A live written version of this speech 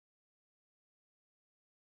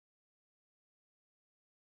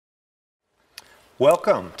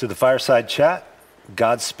Welcome to the Fireside Chat,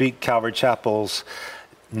 Godspeak Calvary Chapel's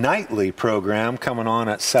nightly program coming on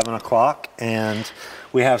at 7 o'clock. And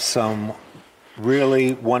we have some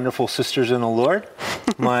really wonderful sisters in the Lord.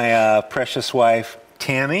 My precious wife,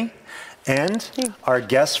 Tammy, and our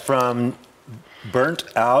guest from Burnt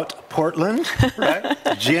Out Portland, right?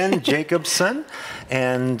 Jen Jacobson.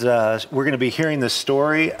 And we're going to be hearing the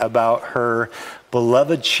story about her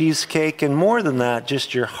beloved cheesecake, and more than that,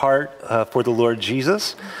 just your heart for the Lord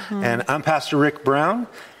Jesus. Mm-hmm. And I'm Pastor Rick Brown,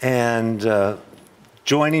 and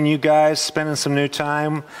joining you guys, spending some new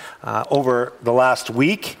time over the last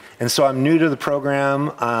week. And so I'm new to the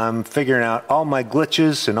program. I'm figuring out all my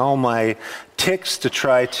glitches and all my ticks to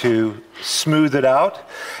try to smooth it out.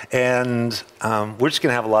 And we're just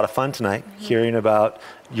going to have a lot of fun tonight, hearing about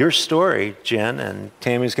your story, Jen, and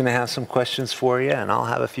Tammy's going to have some questions for you, and I'll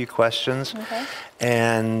have a few questions. Okay.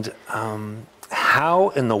 And how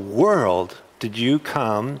in the world did you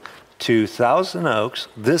come to Thousand Oaks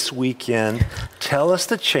this weekend? Tell us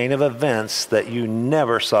the chain of events that you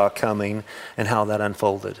never saw coming and how that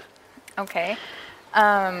unfolded. Okay.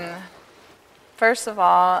 First of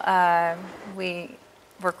all, we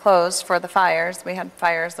were closed for the fires. We had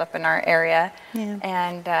fires up in our area,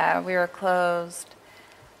 and we were closed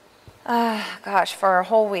for a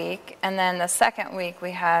whole week. And then the second week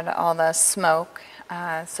we had all the smoke,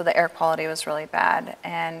 so the air quality was really bad.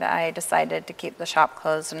 And I decided to keep the shop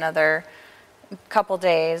closed another couple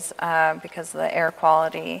days because of the air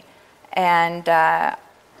quality. And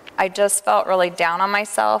I just felt really down on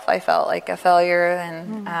myself. I felt like a failure,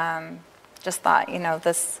 and just thought,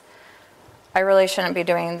 I really shouldn't be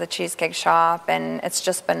doing the cheesecake shop. And it's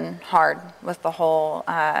just been hard with the whole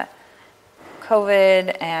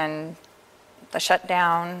COVID and the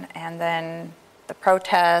shutdown, and then the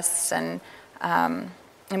protests, and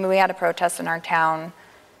we had a protest in our town,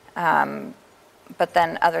 but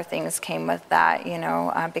then other things came with that,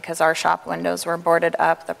 because our shop windows were boarded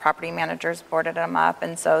up, the property managers boarded them up,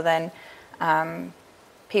 and so then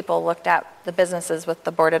people looked at the businesses with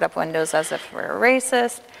the boarded up windows as if we were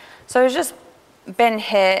racist. So it's just been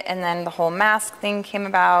hit, and then the whole mask thing came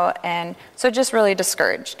about, and so just really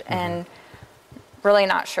discouraged, and really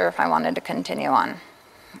not sure if I wanted to continue on.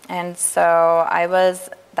 And so I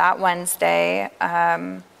was, that Wednesday,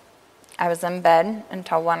 I was in bed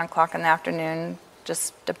until 1 o'clock in the afternoon,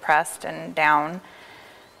 just depressed and down.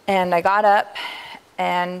 And I got up,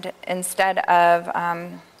 and instead of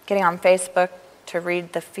getting on Facebook to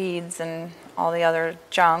read the feeds and all the other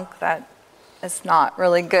junk that is not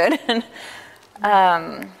really good,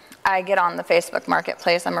 I get on the Facebook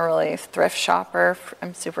Marketplace. I'm a really thrift shopper.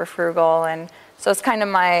 I'm super frugal, and so it's kind of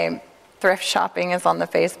my thrift shopping is on the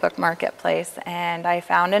Facebook Marketplace. And I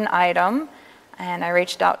found an item, and I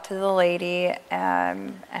reached out to the lady,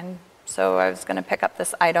 and so I was going to pick up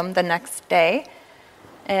this item the next day.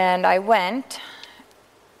 And I went,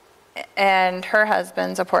 and her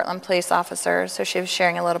husband's a Portland police officer, so she was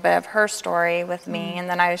sharing a little bit of her story with me, and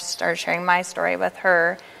then I started sharing my story with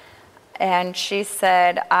her. And she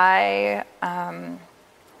said, I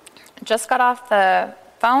just got off the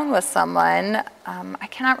phone with someone, I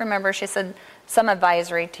cannot remember, she said some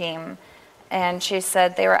advisory team, and she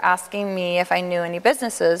said they were asking me if I knew any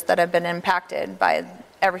businesses that had been impacted by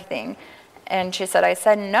everything. And she said, I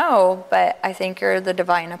said no, but I think you're the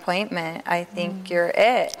divine appointment. I think you're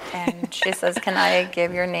it. And she says, can I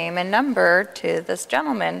give your name and number to this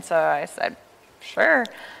gentleman? So I said, sure,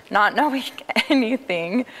 not knowing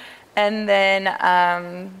anything. And then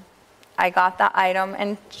I got the item,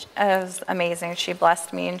 and it was amazing. She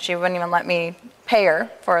blessed me, and she wouldn't even let me pay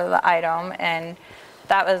her for the item. And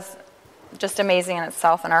that was just amazing in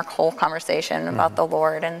itself, in our whole conversation about the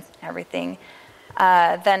Lord and everything.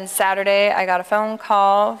 Then Saturday, I got a phone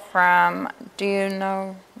call from, do you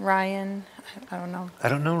know Ryan? I don't know. I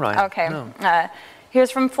don't know Ryan. Okay. No. He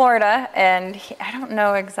was from Florida, and I don't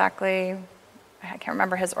know exactly, I can't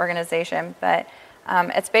remember his organization, but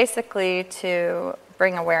it's basically to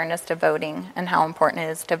bring awareness to voting and how important it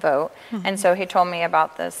is to vote. And so he told me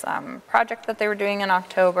about this project that they were doing in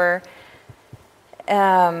October,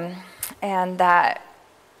 and that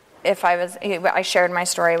if I shared my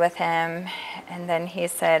story with him, and then he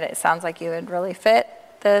said, it sounds like you would really fit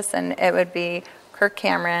this, and it would be Kirk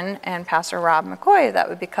Cameron and Pastor Rob McCoy that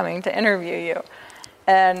would be coming to interview you.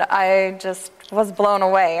 And I just was blown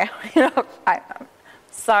away.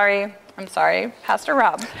 I'm sorry, Pastor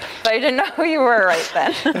Rob, but I didn't know who you were right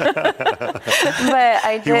then. But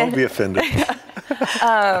I did. You won't be offended.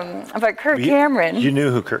 But Kirk Cameron. You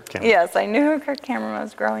knew who Kirk Cameron was. Yes, I knew who Kirk Cameron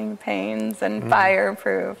was. Growing Pains and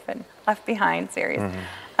Fireproof and Left Behind series.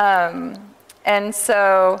 And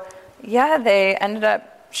so, Yeah, they ended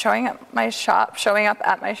up showing up at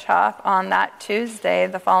my shop on that Tuesday,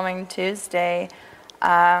 the following Tuesday.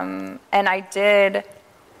 And I did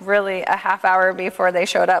really a half hour before they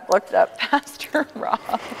showed up, looked up Pastor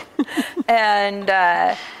Rob. And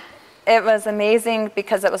it was amazing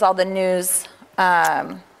because it was all the news,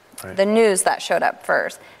 the news that showed up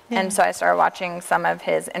first. Yeah. And so I started watching some of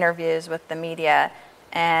his interviews with the media,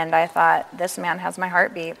 and I thought, this man has my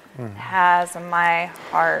heartbeat,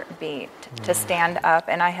 to stand up.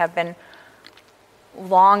 And I have been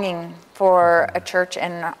longing for a church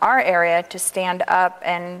in our area to stand up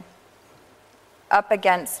and up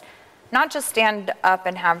against, not just stand up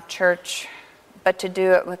and have church, but to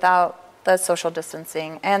do it without the social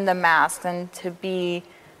distancing and the masks, and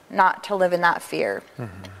not to live in that fear.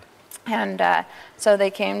 And so they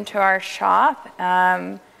came to our shop,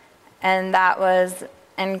 and that was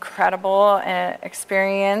incredible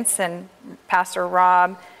experience. And Pastor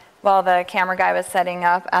Rob, while the camera guy was setting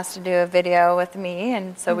up, asked to do a video with me,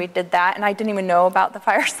 and so we did that. And I didn't even know about the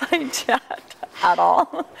fireside chat at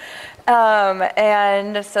all.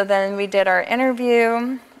 And so then we did our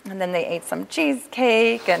interview, and then they ate some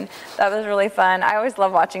cheesecake, and that was really fun. I always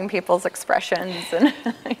love watching people's expressions.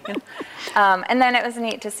 And then it was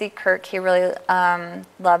neat to see Kirk. He really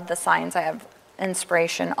loved the signs. I have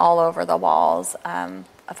inspiration all over the walls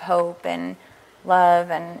of hope and love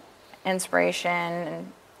and inspiration.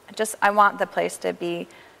 And I want the place to be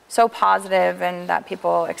so positive and that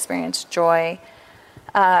people experience joy.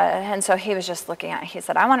 And so he was just looking at it. He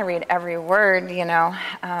said, I want to read every word,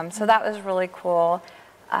 So that was really cool.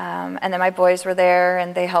 And then my boys were there,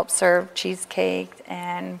 and they helped serve cheesecake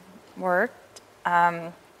and worked.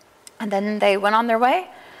 And then they went on their way,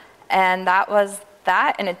 and that was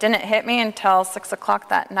that. And it didn't hit me until 6 o'clock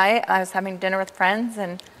that night. I was having dinner with friends,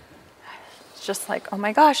 and it's just like, oh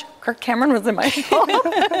my gosh, Kirk Cameron was in my phone.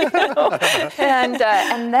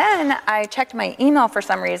 And then I checked my email for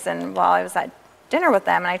some reason while I was at dinner with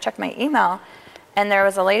them, and I checked my email, and there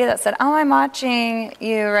was a lady that said, oh, I'm watching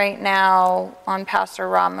you right now on Pastor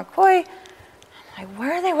Rob McCoy. I'm like,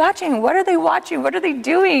 where are they watching? What are they watching? What are they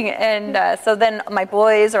doing? And so then my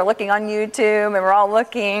boys are looking on YouTube, and we're all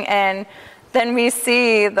looking, and then we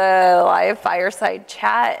see the live fireside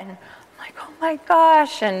chat, and I'm like, oh my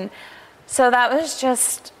gosh. And so that was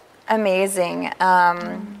just amazing.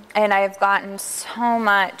 And I've gotten so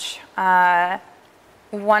much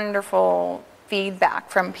wonderful feedback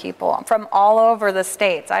from people from all over the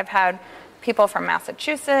states. I've had people from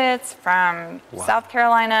Massachusetts, from South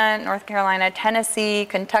Carolina, North Carolina, Tennessee,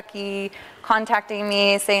 Kentucky, contacting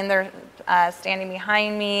me, saying they're standing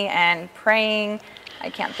behind me and praying. I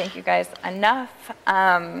can't thank you guys enough.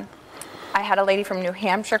 I had a lady from New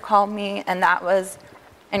Hampshire call me, and that was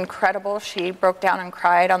incredible. She broke down and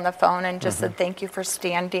cried on the phone and just said, thank you for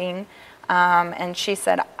standing. And she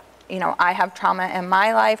said, I have trauma in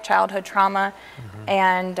my life, childhood trauma,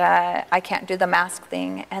 and I can't do the mask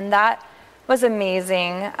thing. And that was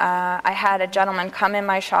amazing. I had a gentleman come in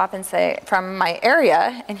my shop and say, from my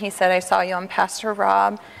area, and he said, I saw you on Pastor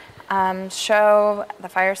Rob show, the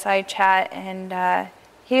fireside chat, and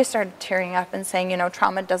he started tearing up and saying,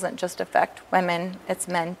 trauma doesn't just affect women, it's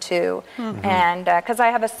men too. And because I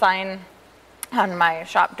have a sign on my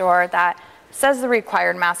shop door that says the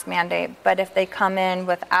required mask mandate, but if they come in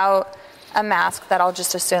without a mask, that I'll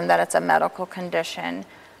just assume that it's a medical condition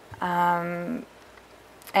and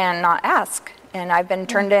not ask. And I've been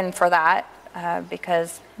turned in for that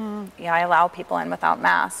because I allow people in without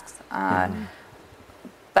masks.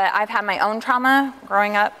 But I've had my own trauma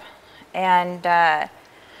growing up, and the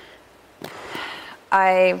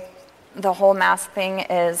whole mask thing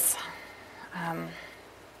is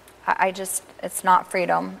it's not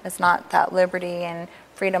freedom. It's not that liberty and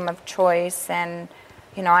freedom of choice. And,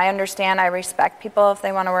 I understand, I respect people if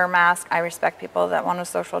they want to wear a mask. I respect people that want to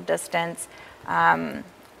social distance.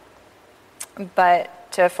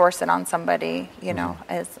 But to force it on somebody,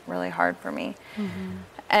 is really hard for me.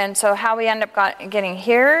 And so how we end up getting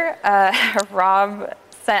here, Rob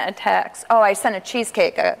sent a text. Oh, I sent a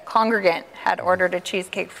cheesecake. A congregant had ordered a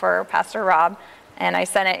cheesecake for Pastor Rob, and I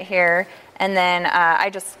sent it here. And then I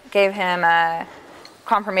just gave him a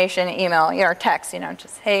confirmation email, or text,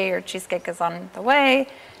 just, hey, your cheesecake is on the way.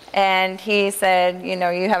 And he said,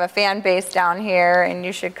 you have a fan base down here, and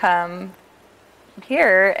you should come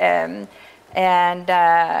here. And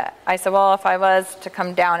I said, well, if I was to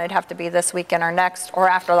come down, it'd have to be this weekend or next, or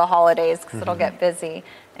after the holidays, because it'll get busy.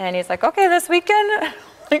 And he's like, okay, this weekend?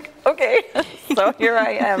 Like, okay. So here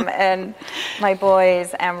I am, and my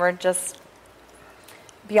boys, and we're just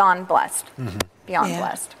beyond blessed. Beyond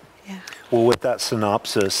blessed. Yeah. Well, with that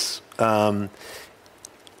synopsis,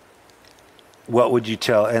 what would you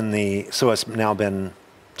tell so it's now been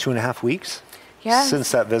 2.5 weeks Yeah.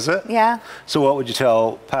 since that visit? Yeah. So what would you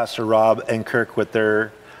tell Pastor Rob and Kirk with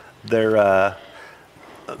their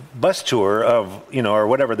bus tour of, or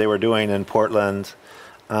whatever they were doing in Portland,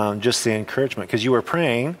 just the encouragement? Because you were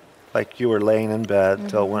praying, like you were laying in bed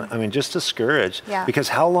till just discouraged. Yeah. Because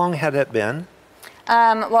how long had it been?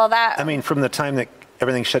 From the time that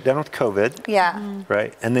everything shut down with COVID. Yeah.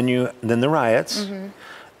 Right? And then the riots,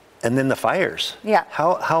 and then the fires. Yeah.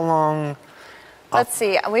 How long? Let's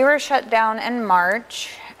see. We were shut down in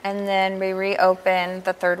March, and then we reopened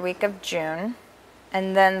the third week of June,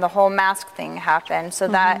 and then the whole mask thing happened. So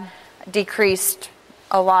that decreased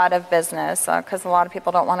a lot of business because a lot of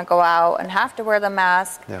people don't want to go out and have to wear the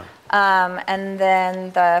mask. Yeah. And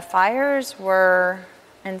then the fires were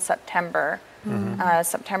in September.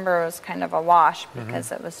 September was kind of a wash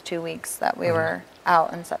because it was 2 weeks that we were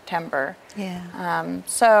out in September. Yeah.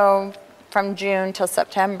 So from June till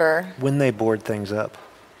September. When they board things up?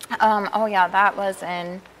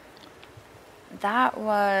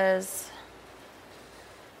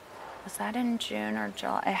 Was that in June or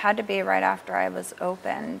July? It had to be right after I was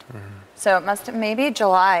opened. So it must have, maybe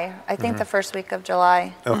July. I think the first week of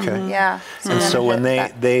July. Okay. Yeah. And then so it when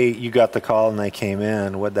hit you got the call and they came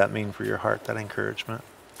in, what'd that mean for your heart, that encouragement?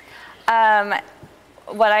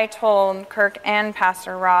 what I told Kirk and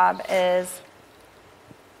Pastor Rob is,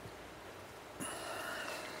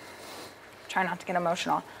 try not to get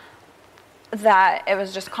emotional, that it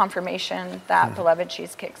was just confirmation that Beloved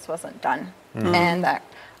Cheesecakes wasn't done. And that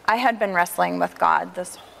I had been wrestling with God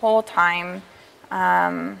this whole time,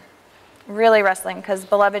 really wrestling, because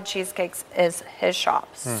Beloved Cheesecakes is his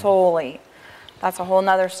shop solely. That's a whole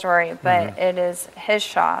nother story, but it is his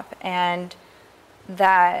shop. And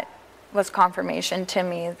that was confirmation to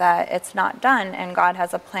me that it's not done, and God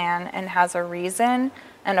has a plan and has a reason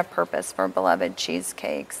and a purpose for Beloved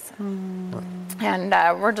Cheesecakes. And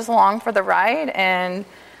we're just along for the ride. And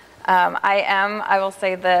I will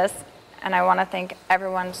say this, and I want to thank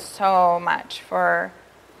everyone so much for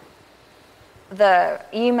the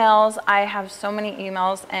emails. I have so many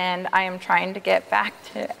emails, and I am trying to get back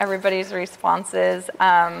to everybody's responses.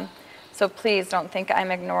 So please don't think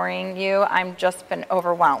I'm ignoring you. I'm just been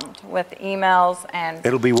overwhelmed with emails and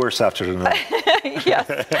It'll be worse after tonight. yes,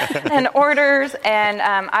 and orders, and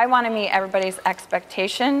I want to meet everybody's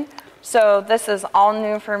expectation. So this is all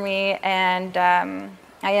new for me, and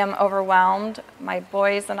I am overwhelmed, my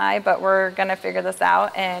boys and I, but we're going to figure this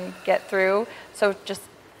out and get through. So just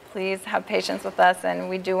please have patience with us, and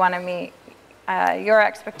we do want to meet your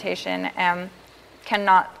expectation, and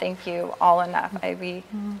cannot thank you all enough. We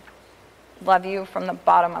love you from the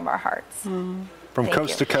bottom of our hearts. From Thank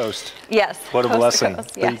coast you. to coast. Yes. What a coast to blessing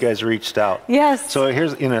coast, that yes. you guys reached out. Yes. So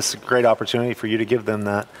here's, it's a great opportunity for you to give them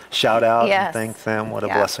that shout out Yes. and thank them. What a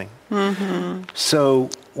Yeah. blessing. So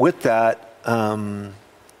with that,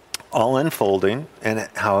 all unfolding and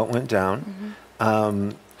how it went down,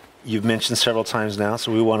 you've mentioned several times now,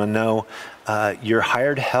 so we want to know your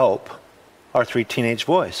hired help are 3 teenage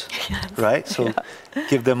boys, right? So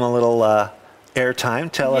give them a little airtime.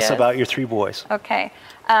 Tell us Yes. about your 3 boys. Okay.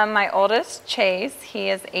 My oldest, Chase, he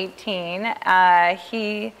is 18.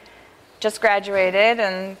 He just graduated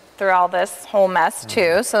and through all this whole mess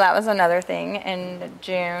too, so that was another thing in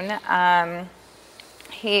June.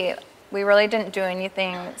 We really didn't do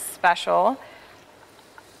anything special,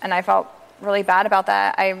 and I felt really bad about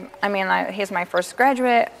that. He's my first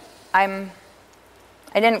graduate.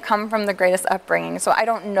 I didn't come from the greatest upbringing, so I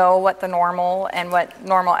don't know what the normal and what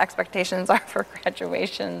normal expectations are for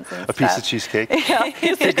graduations and A piece of cheesecake. Yeah, a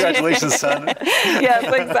piece of Congratulations, son. yes,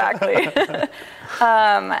 exactly.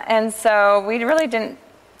 And so we really didn't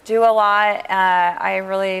do a lot. I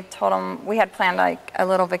really told him we had planned like a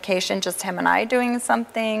little vacation, just him and I doing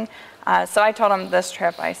something. So I told him this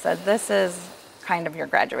trip, I said, this is kind of your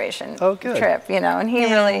graduation trip, and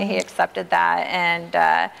he accepted that.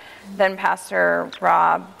 And then Pastor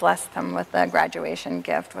Rob blessed him with a graduation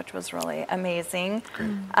gift, which was really amazing.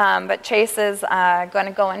 But Chase is going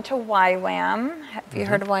to go into YWAM. Have you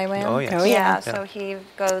heard of YWAM? Oh, yes. Oh, yeah. So he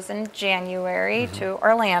goes in January to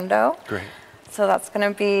Orlando. Great. So that's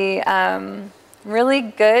going to be really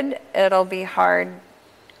good. It'll be hard.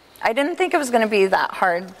 I didn't think it was going to be that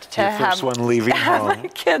hard to Your first one leaving have home. my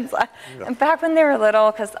kids. And back when they were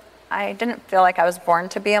little, because I didn't feel like I was born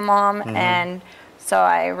to be a mom, and so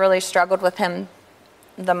I really struggled with him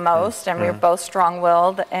the most, and we were both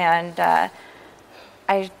strong-willed, and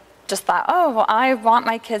I just thought, I want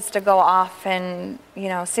my kids to go off and,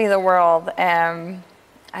 see the world, and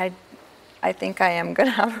I think I am going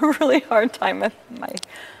to have a really hard time with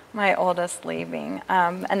My oldest leaving.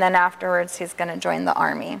 And then afterwards, he's going to join the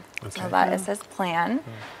Army. Okay. So that is his plan.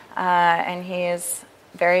 And he is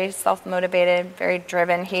very self-motivated, very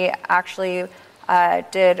driven. He actually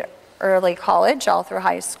did early college all through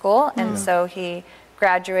high school. And so he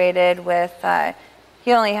graduated with,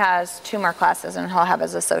 he only has 2 more classes and he'll have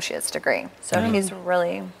his associate's degree. So he's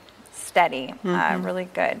really steady, really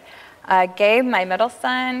good. Gabe, my middle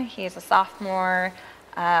son, he's a sophomore.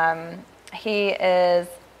 He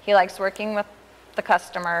likes working with the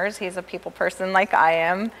customers. He's a people person like I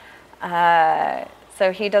am.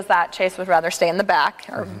 So he does that. Chase would rather stay in the back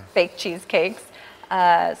or bake cheesecakes.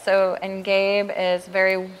 And Gabe is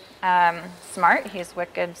very smart. He's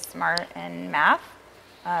wicked smart in math.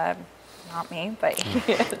 Not me, but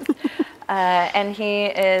he is. And he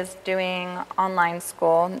is doing online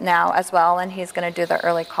school now as well, and he's going to do the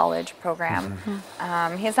early college program.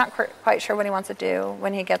 He's not quite sure what he wants to do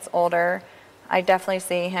when he gets older. I definitely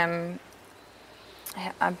see him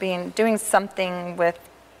doing something with,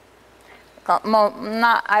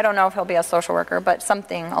 I don't know if he'll be a social worker, but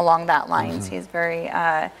something along that lines. He's very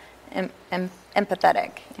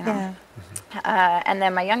empathetic, you know. And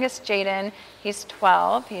then my youngest, Jaden, he's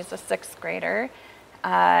 12. He's a 6th grader.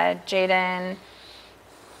 Jaden,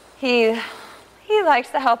 he likes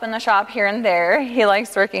to help in the shop here and there. He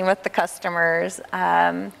likes working with the customers.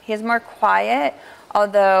 He's more quiet,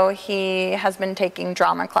 although he has been taking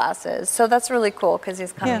drama classes. So that's really cool because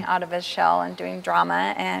he's coming out of his shell and doing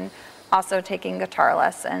drama and also taking guitar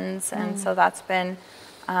lessons. And so that's been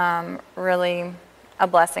really a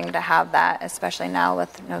blessing to have that, especially now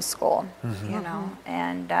with no school, you know.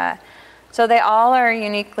 And so they all are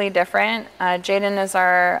uniquely different. Jaden is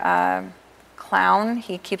our clown.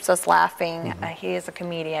 He keeps us laughing. He is a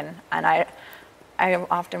comedian, and I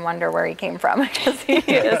often wonder where he came from because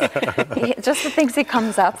just the things he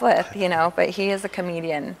comes up with, you know. But he is a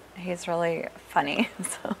comedian. He's really funny.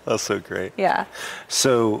 So. That's so great. Yeah.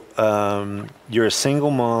 So you're a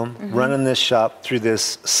single mom running this shop through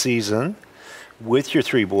this season with your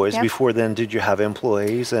 3 boys. Before then, did you have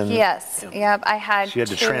employees? And yes. Yep. I had. So you had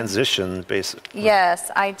to transition, basically. Yes,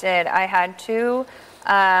 I did. I had 2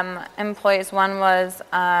 employees. One was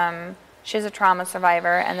she's a trauma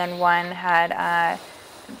survivor, and then one had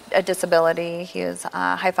a disability. He was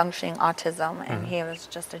high functioning autism, and he was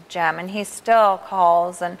just a gem. And he still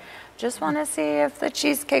calls and just want to see if the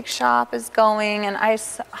cheesecake shop is going. And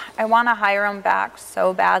I want to hire him back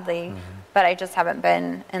so badly. But I just haven't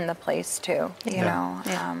been in the place to, you know.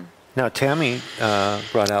 Now, Tammy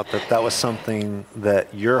brought out that was something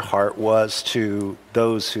that your heart was to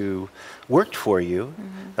those who worked for you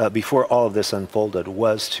before all of this unfolded,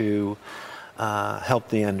 was to help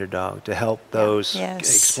the underdog, to help those.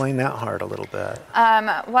 Explain that heart a little bit.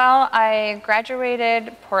 Well, I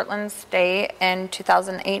graduated Portland State in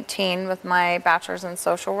 2018 with my bachelor's in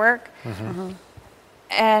social work.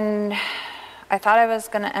 And I thought I was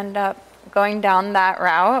going to end up going down that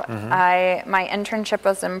route. My internship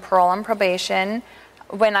was in parole and probation.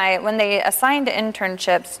 When they assigned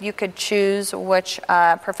internships, you could choose which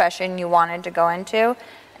profession you wanted to go into.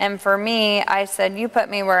 And for me, I said, you put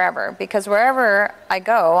me wherever, because wherever I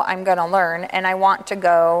go, I'm going to learn, and I want to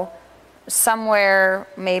go somewhere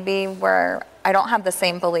maybe where I don't have the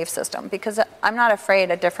same belief system, because I'm not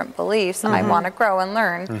afraid of different beliefs. I want to grow and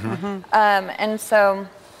learn. And so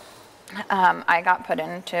I got put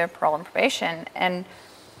into parole and probation and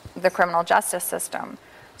the criminal justice system.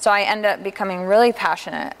 So I ended up becoming really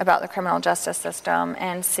passionate about the criminal justice system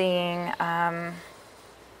and seeing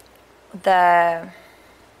the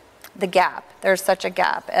gap. There's such a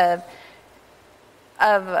gap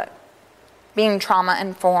of being trauma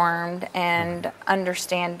informed and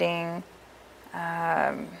understanding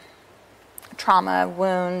trauma,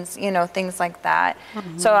 wounds, you know, things like that.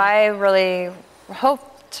 So I really hoped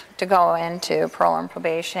to go into parole and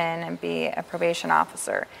probation and be a probation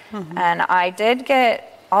officer. And I did get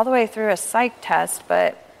all the way through a psych test,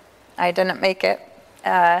 but I didn't make it.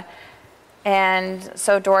 And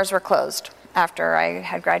so doors were closed after I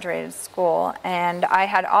had graduated school. And I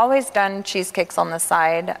had always done cheesecakes on the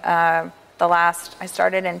side. I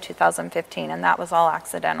started in 2015, and that was all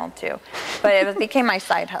accidental too. But it became my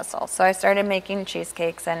side hustle. So I started making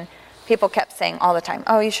cheesecakes, and people kept saying all the time,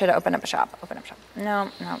 oh, you should open up a shop, open up a shop. No,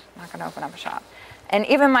 not going to open up a shop. And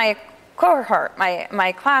even my cohort,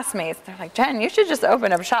 my classmates, they're like, Jen, you should just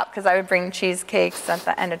open up a shop, because I would bring cheesecakes at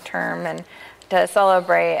the end of term and to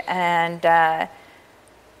celebrate. And I'm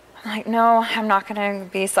like, no, I'm not going to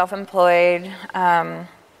be self-employed.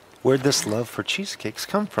 Where'd this love for cheesecakes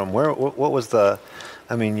come from? What was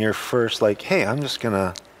your first, like, hey, I'm just going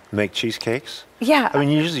to make cheesecakes? Yeah. I mean,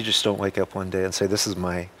 you usually just don't wake up one day and say, this is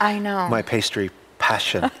my I know. my pastry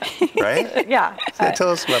passion, right? Yeah. So tell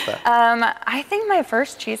us about that. I think my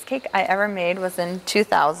first cheesecake I ever made was in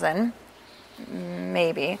 2000,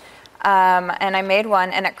 maybe. And I made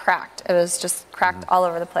one and it cracked. It was just cracked all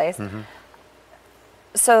over the place.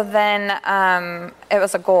 So then it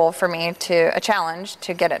was a goal for me a challenge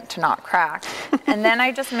to get it to not crack. And then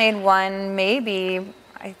I just made one maybe,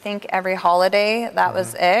 I think every holiday. That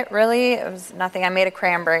was it, really. It was nothing. I made a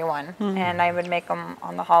cranberry one and I would make them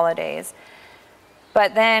on the holidays.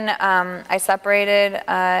 But then I separated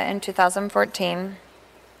in 2014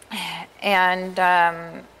 and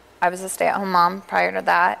I was a stay-at-home mom prior to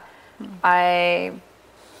that. I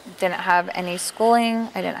didn't have any schooling.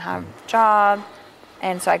 I didn't have a job.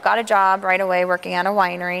 And so I got a job right away working at a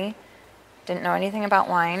winery. Didn't know anything about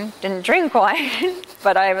wine. Didn't drink wine,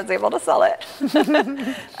 but I was able to sell it.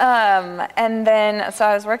 And then, so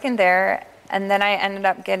I was working there, and then I ended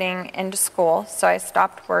up getting into school. So I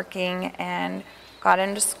stopped working and got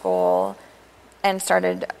into school and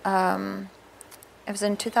started, it was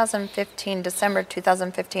in 2015, December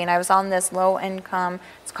 2015. I was on this low income,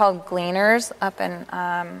 it's called Gleaners up in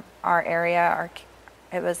our area.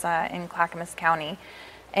 It was in Clackamas County.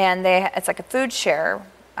 And it's like a food share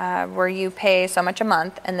where you pay so much a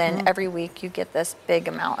month, and then every week you get this big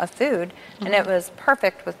amount of food. And it was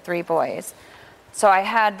perfect with 3 boys. So I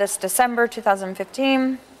had this December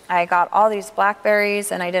 2015. I got all these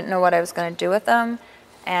blackberries, and I didn't know what I was going to do with them.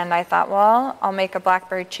 And I thought, well, I'll make a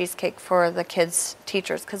blackberry cheesecake for the kids'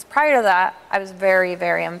 teachers. Because prior to that, I was very,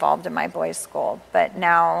 very involved in my boys' school. But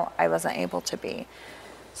now I wasn't able to be.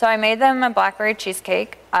 So I made them a blackberry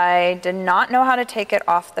cheesecake. I did not know how to take it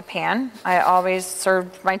off the pan. I always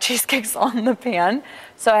served my cheesecakes on the pan.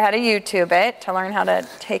 So I had to YouTube it to learn how to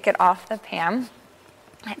take it off the pan.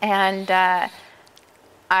 And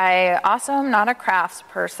I also am not a crafts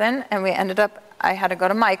person. And I had to go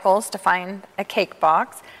to Michael's to find a cake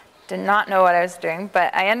box. Did not know what I was doing,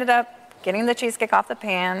 but I ended up getting the cheesecake off the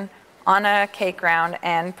pan on a cake round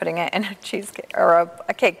and putting it in a cheesecake or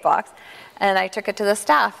a cake box. And I took it to the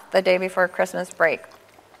staff the day before Christmas break.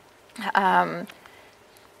 And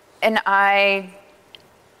I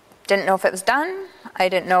didn't know if it was done. I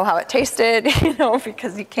didn't know how it tasted,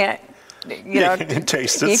 because you can't,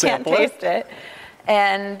 taste it, you can't taste it.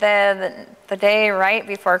 And the day right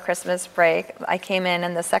before Christmas break, I came in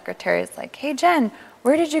and the secretary is like, "Hey, Jen,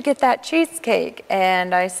 where did you get that cheesecake?"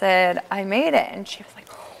 And I said, "I made it." And she was like,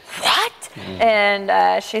 "What?"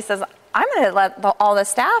 And she says, "I'm going to let all the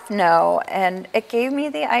staff know." And it gave me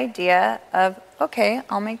the idea of, okay,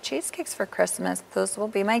 I'll make cheesecakes for Christmas. Those will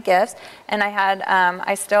be my gifts. And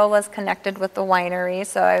I still was connected with the winery,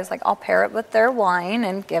 so I was like, I'll pair it with their wine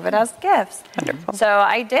and give it as gifts. Wonderful. So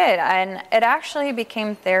I did, and it actually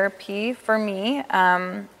became therapy for me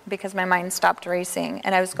because my mind stopped racing,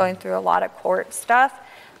 and I was going through a lot of court stuff.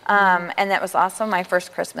 And that was also my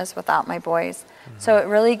first Christmas without my boys. So it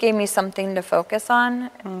really gave me something to focus on.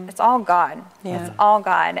 It's all God. Yeah. It's all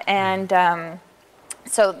God. And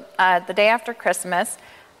so the day after Christmas,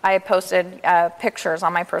 I posted pictures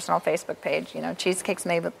on my personal Facebook page, cheesecakes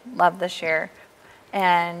made with love this year.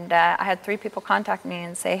 And I had 3 people contact me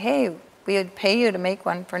and say, "Hey, we would pay you to make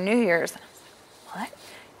one for New Year's." And I was like, "What?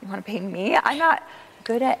 You want to pay me? I'm not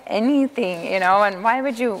good at anything, and why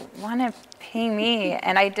would you want to pay me?"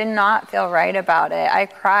 And I did not feel right about it. I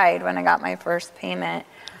cried when I got my first payment.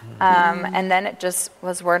 And then it just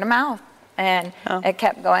was word of mouth. And it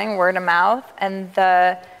kept going word of mouth. And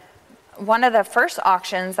one of the first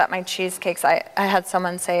auctions that my cheesecakes, I had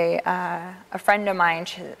someone say, a friend of mine,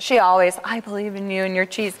 she always, "I believe in you and your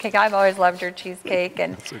cheesecake. I've always loved your cheesecake."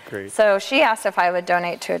 And That's so great. So she asked if I would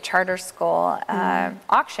donate to a charter school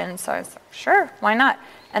auction. So I was like, sure, why not?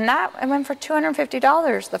 And it went for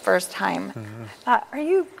 $250 the first time. I thought, are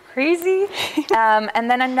you crazy? And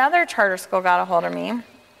then another charter school got a hold of me,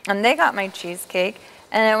 and they got my cheesecake,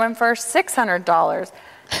 and it went for $600.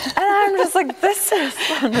 And I'm just like, this is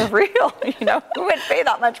unreal. Who would pay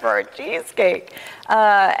that much for a cheesecake?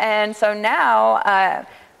 And so now,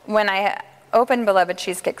 when I opened Beloved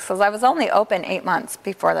Cheesecakes, because I was only open 8 months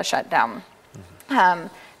before the shutdown, and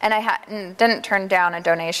I didn't turn down a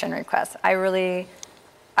donation request.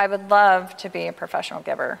 I would love to be a professional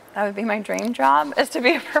giver. That would be my dream job, is to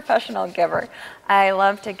be a professional giver. I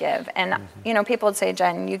love to give. And, people would say,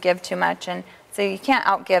 "Jen, you give too much." And so you can't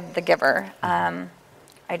outgive the giver.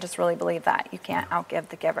 I just really believe that. You can't outgive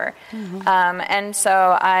the giver. And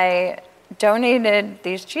so I donated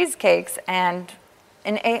these cheesecakes, and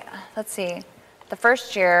the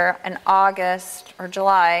first year in August or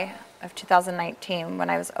July of 2019, when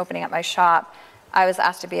I was opening up my shop, I was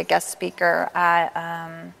asked to be a guest speaker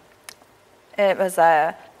at, it was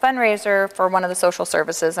a fundraiser for one of the social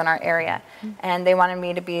services in our area. And they wanted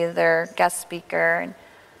me to be their guest speaker. And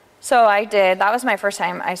so I did. That was my first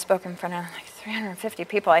time I spoke in front of like 350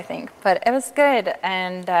 people, I think. But it was good.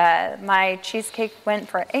 And my cheesecake went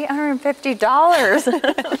for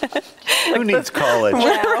 $850. Who needs college?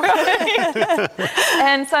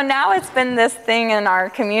 And so now it's been this thing in our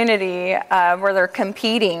community where they're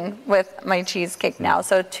competing with my cheesecake now.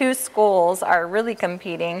 So 2 schools are really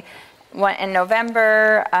competing. One in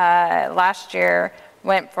November last year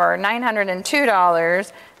went for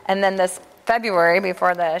 $902, and then this February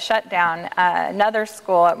before the shutdown, another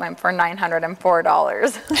school it went for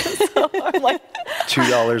 $904. So I'm like,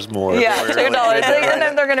 $2 more. yeah, $2. And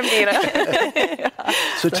then they're going to beat it.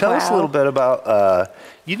 So tell us a little bit about,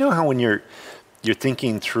 you know how when you're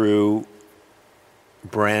thinking through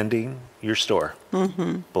branding your store,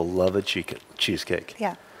 Beloved Cheesecake.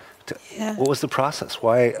 Yeah. What was the process?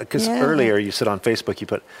 Why? Because earlier you said on Facebook you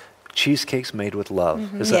put cheesecakes made with love.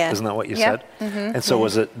 Isn't that what you said? And so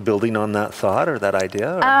was it building on that thought or that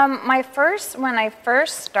idea? Or? When I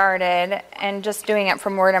first started and just doing it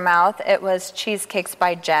from word of mouth, it was Cheesecakes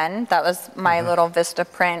by Jen. That was my little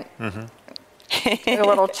Vistaprint,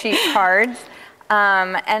 little cheap cards.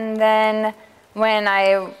 And then when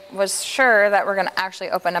I was sure that we're going to actually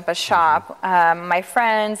open up a shop, my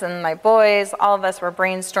friends and my boys, all of us were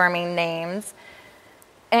brainstorming names.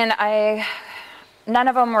 And none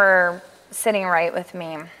of them were sitting right with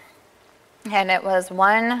me. And it was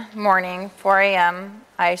one morning, 4 a.m.,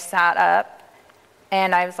 I sat up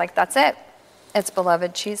and I was like, that's it. It's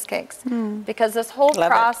Beloved Cheesecakes. Because this whole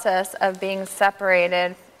process of being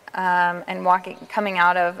separated and coming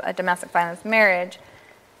out of a domestic violence marriage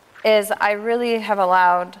is I really have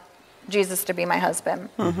allowed Jesus to be my husband.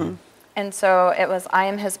 And so it was, I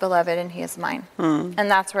am his beloved and he is mine.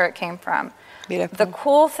 And that's where it came from. Beautiful. The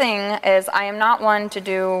cool thing is I am not one to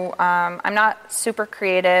do, I'm not super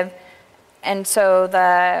creative. And so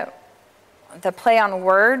the play on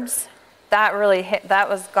words, that really hit, that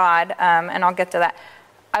was God. And I'll get to that.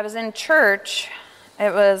 I was in church.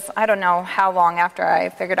 It was, I don't know how long after I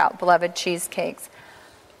figured out Beloved Cheesecakes.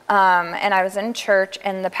 And I was in church,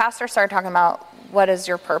 and the pastor started talking about what is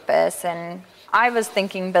your purpose, and I was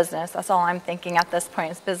thinking business. That's all I'm thinking at this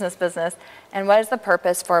point is business. And what is the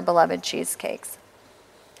purpose for Beloved Cheesecakes?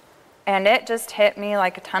 And it just hit me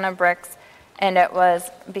like a ton of bricks, and it was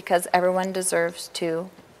because everyone deserves to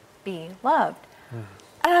be loved.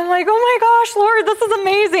 And I'm like, oh my gosh, Lord, this is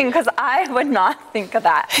amazing, because I would not think of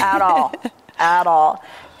that at all, at all.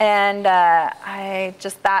 And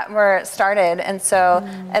that's where it started. And so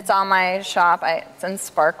it's on my shop. It's in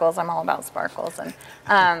sparkles. I'm all about sparkles and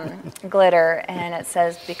glitter. And it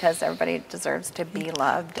says, because everybody deserves to be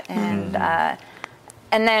loved. And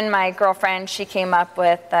then my girlfriend, she came up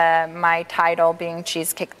with my title being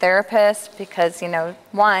Cheesecake Therapist because,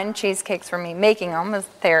 one, cheesecakes for me, making them is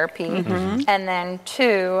therapy. And then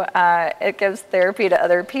 2, it gives therapy to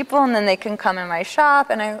other people. And then they can come in my shop.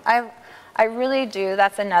 And I really do.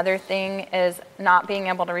 That's another thing is not being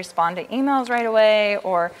able to respond to emails right away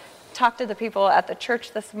or talk to the people at the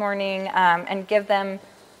church this morning and give them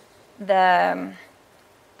the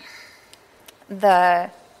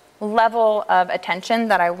level of attention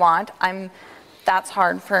that I want. That's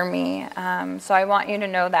hard for me. So I want you to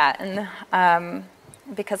know that. And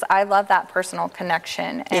because I love that personal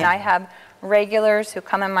connection. And I have regulars who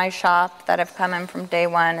come in my shop that have come in from day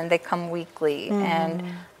one and they come weekly. And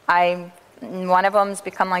one of them's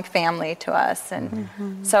become like family to us. And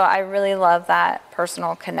so I really love that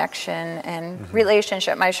personal connection and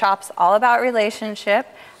relationship. My shop's all about relationship.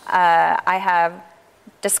 I have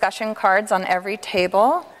discussion cards on every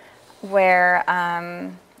table where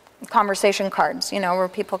conversation cards, where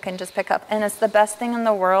people can just pick up. And it's the best thing in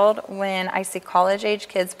the world when I see college-age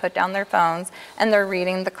kids put down their phones and they're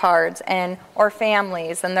reading the cards, or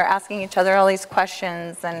families, and they're asking each other all these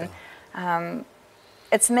questions. And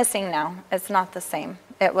it's missing now. It's not the same.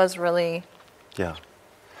 It was really... Yeah.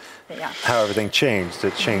 How everything changed.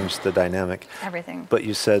 It changed the dynamic. Everything. But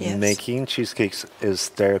you said making cheesecakes is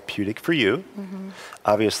therapeutic for you.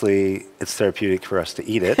 Obviously, it's therapeutic for us to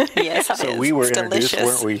eat it. Yes, so we were introduced,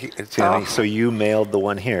 weren't we, Tammy? So you mailed the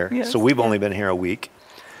one here. So we've only been here a week.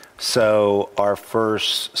 So our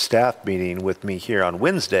first staff meeting with me here on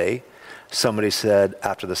Wednesday, somebody said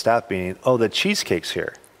after the staff meeting, oh, the cheesecake's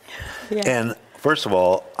here. And first of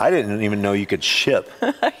all, I didn't even know you could ship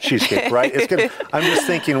cheesecake, right? I'm just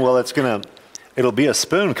thinking, well, it'll be a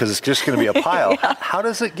spoon because it's just going to be a pile. How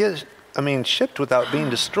does it get, shipped without being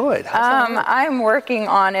destroyed? I'm working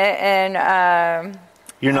on it, and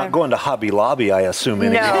You're not going to Hobby Lobby, I assume,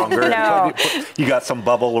 any longer. No. You got some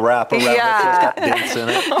bubble wrap around it that's got dents in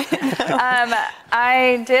it.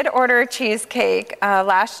 I did order a cheesecake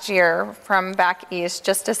last year from back east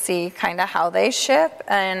just to see kind of how they ship.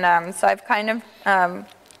 And so I've kind of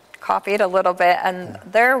copied a little bit in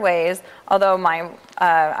their ways, although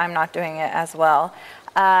I'm not doing it as well.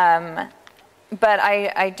 But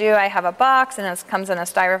I have a box, and it comes in a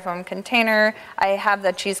styrofoam container. I have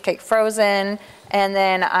the cheesecake frozen, and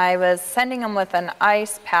then I was sending them with an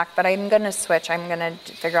ice pack, but I'm going to switch. I'm going to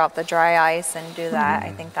figure out the dry ice and do that.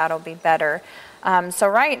 I think that'll be better. So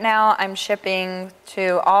right now, I'm shipping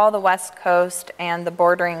to all the West Coast and the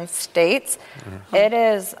bordering states. It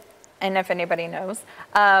is, and if anybody knows,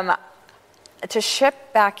 to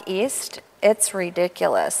ship back east, it's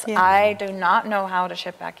ridiculous. Yeah. I do not know how to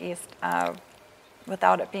ship back east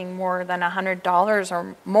without it being more than $100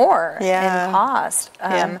 or more in cost.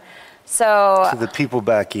 So To the people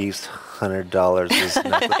back east, $100 is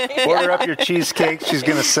nothing. Order up your cheesecake. She's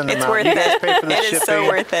going to send them It's out. worth You guys it. pay for the It shipping. is so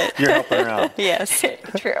worth it. You're helping her out. Yes.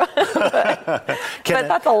 true, but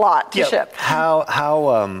that's a lot to ship. How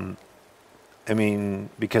I mean,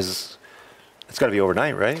 because it's got to be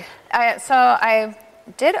overnight, right? So I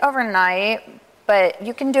did overnight, but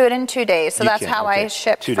you can do it in 2 days. So You that's can, how okay. I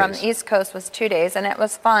shipped 2 from days. the East Coast was 2 days, and it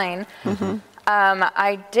was fine.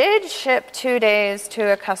 I did ship 2 days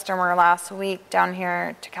to a customer last week down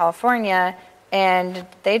here to California, and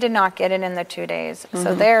they did not get it in the 2 days.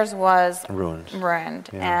 So theirs was Ruined.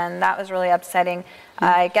 Yeah. and that was really upsetting.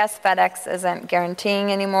 I guess FedEx isn't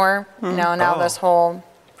guaranteeing anymore. Now this whole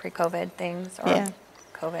pre-COVID things or Yeah.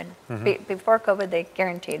 COVID. Before COVID, they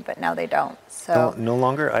guaranteed, but now they don't. So No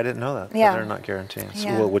longer? I didn't know that. Yeah. They're not guaranteeing. So,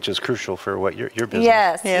 Yeah. well, which is crucial for what your business.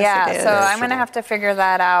 yes, Yes, yeah. it So is. I'm going to have to figure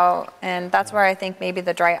that out, and that's where I think maybe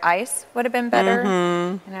the dry ice would have been better.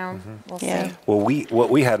 We'll Yeah. see. Well, what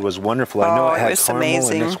we had was wonderful. I know Oh, it it had was caramel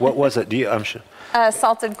amazing. in it. What was it? I'm sure.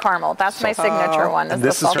 Salted caramel. That's my signature one. And the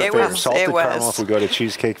this is her salted It favorite was- salted it was. caramel. If we go to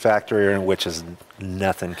Cheesecake Factory, which is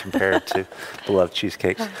nothing compared to beloved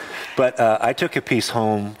cheesecakes. But I took a piece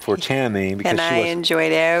home for Tammy because And she I was.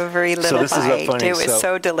 enjoyed every So little this is bite. funny. It was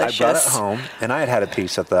so delicious. I brought it home, and I had a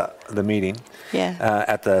piece at the meeting. Yeah.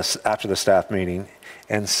 After the staff meeting,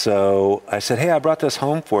 and so I said, "Hey, I brought this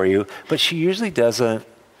home for you." But she usually doesn't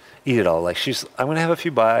eat it all. Like I'm going to have a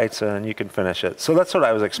few bites, and you can finish it. So that's what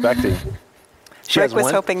I was expecting. Rick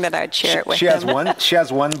was hoping that I'd share it with she him. She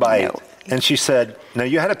has one bite, No. and she said, "No,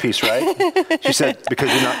 you had a piece, right?" She said,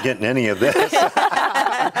 "Because you're not getting any of this."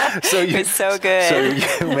 It's so good.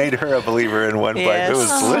 So you made her a believer in one bite. It was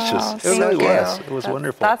Yes. delicious. It Thank really you. was. It was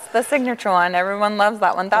wonderful. That's the signature one. Everyone loves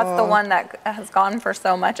that one. That's the one that has gone for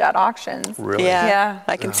so much at auctions. Really, Yeah.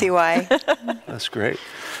 I can see why. that's great.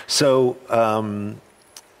 So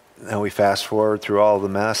now we fast forward through all the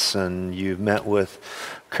mess, and you've met with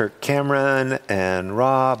Kirk Cameron and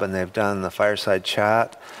Rob, and they've done the fireside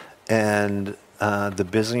chat, and the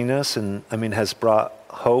busyness, and I mean, has brought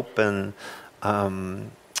hope and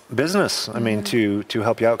business. I mean, to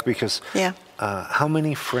help you out because Yeah. how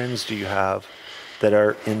many friends do you have that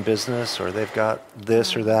are in business or they've got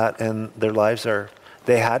this or that, and their lives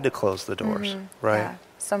they had to close the doors, right? Yeah,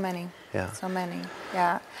 so many. Yeah. So many.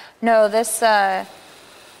 Yeah. No, this,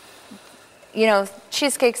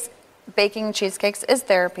 baking cheesecakes is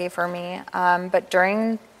therapy for me. But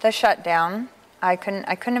during the shutdown, I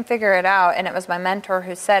couldn't figure it out, and it was my mentor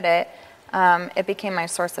who said it. It became my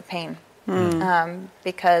source of pain.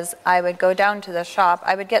 Because I would go down to the shop.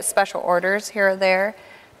 I would get special orders here or there,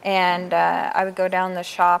 and I would go down the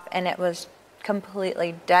shop, and it was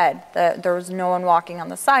completely dead. There was no one walking on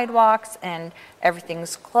the sidewalks, and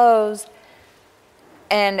everything's closed.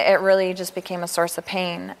 And it really just became a source of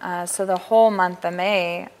pain. So the whole month of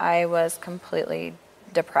May, I was completely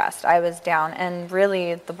depressed. I was down, and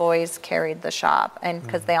really the boys carried the shop, and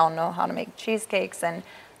because they all know how to make cheesecakes, and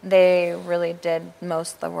they really did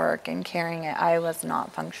most of the work in carrying it. I was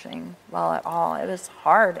not functioning well at all. It was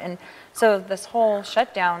hard. And so this whole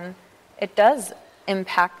shutdown, it does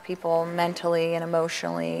impact people mentally and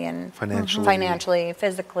emotionally and financially,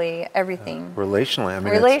 physically, everything. Relationally, I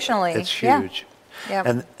mean, Relationally, it's yeah. huge.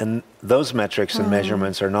 Yep. And those metrics and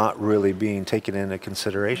measurements are not really being taken into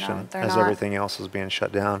consideration No, they're as not. everything else is being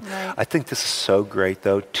shut down. Right. I think this is so great,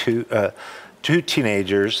 though. Two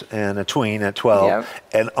teenagers and a tween at 12, Yep.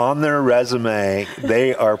 and on their resume,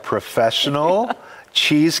 they are professional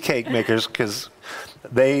cheesecake makers because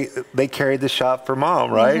they carried the shop for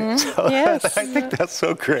mom, right? So Yes. I think that's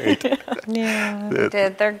so great. Yeah.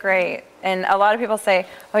 They're great. And a lot of people say,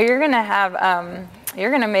 oh, you're going to have you're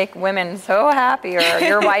going to make women so happy, or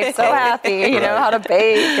your wife so happy, you know, how to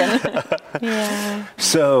bake. And Yeah.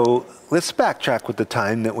 So let's backtrack with the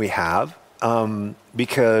time that we have,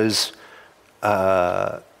 because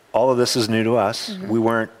all of this is new to us. Mm-hmm. We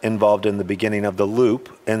weren't involved in the beginning of the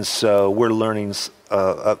loop, and so we're learning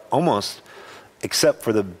almost, except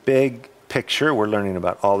for the big picture, we're learning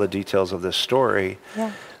about all the details of this story.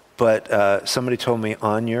 Yeah. But somebody told me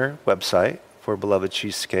on your website for Beloved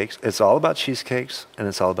Cheesecakes, it's all about cheesecakes and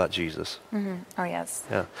it's all about Jesus. Mm-hmm. Oh, yes.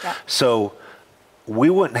 Yeah. Yeah. So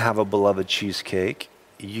we wouldn't have a Beloved Cheesecake.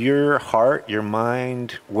 Your heart, your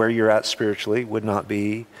mind, where you're at spiritually would not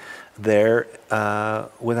be there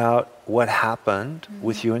without what happened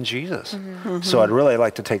with you and Jesus. So I'd really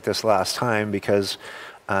like to take this last time because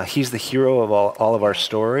he's the hero of all of our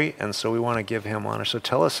story, and so we want to give him honor. So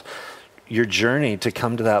tell us your journey to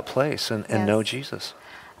come to that place and know Jesus.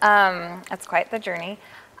 It's quite the journey.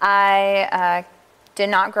 I did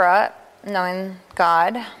not grow up knowing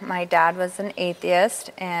God. My dad was an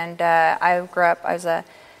atheist, and I was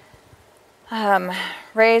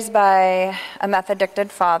raised by a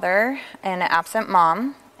meth-addicted father and an absent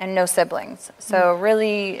mom and no siblings. So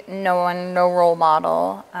really no role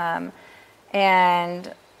model.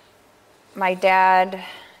 And my dad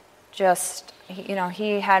just,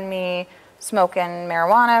 he had me smoking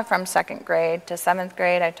marijuana from 2nd grade to 7th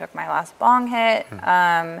grade. I took my last bong hit.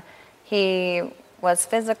 He was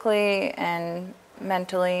physically and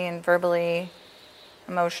mentally and verbally,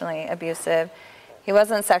 emotionally abusive. He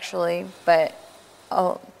wasn't sexually, but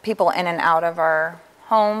people in and out of our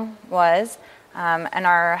home was. And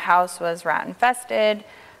our house was rat infested.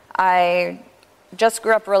 I just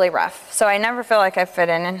grew up really rough. So I never feel like I fit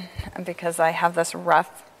in because I have this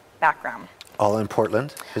rough background. All in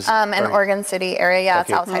Portland? In Oregon City area, yeah,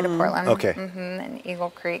 Okay. it's outside of Portland. Okay. In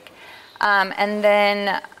Eagle Creek. And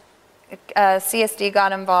then CSD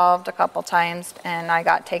got involved a couple times, and I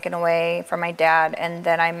got taken away from my dad, and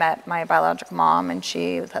then I met my biological mom, and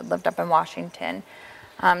she had lived up in Washington.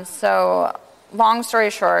 So long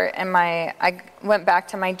story short, I went back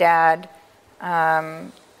to my dad,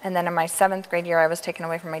 and then in my 7th grade year, I was taken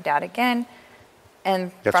away from my dad again.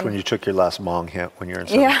 And That's when you took your last bong hit when you were in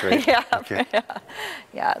 7th grade? Yeah, Okay.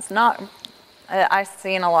 yeah. It's not. I've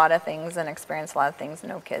seen a lot of things and experienced a lot of things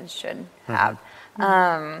no kids should have.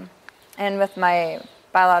 And with my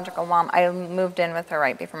biological mom, I moved in with her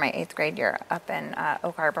right before my 8th grade year up in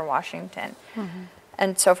Oak Harbor, Washington.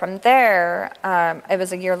 And so from there, it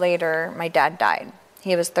was a year later, my dad died.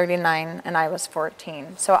 He was 39 and I was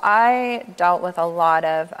 14. So I dealt with a lot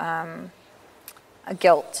of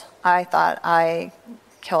guilt. I thought I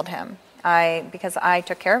killed him because I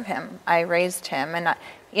took care of him. I raised him, and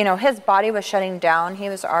his body was shutting down. He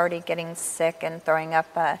was already getting sick and throwing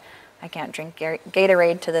up. I can't drink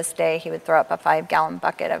Gatorade to this day. He would throw up a 5-gallon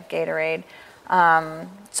bucket of Gatorade.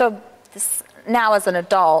 So now as an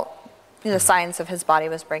adult, the signs of his body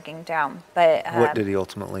was breaking down. But What did he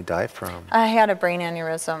ultimately die from? he had a brain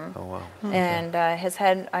aneurysm. Oh, wow. And his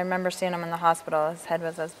head, I remember seeing him in the hospital, his head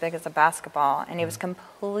was as big as a basketball, and he was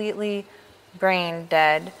completely brain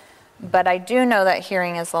dead. But I do know that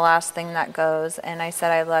hearing is the last thing that goes, and I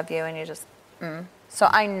said, I love you, and he just, So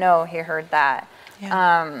I know he heard that.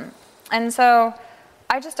 Yeah. And so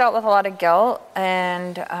I just dealt with a lot of guilt,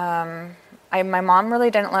 and my mom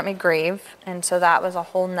really didn't let me grieve, and so that was a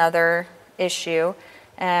whole nother issue.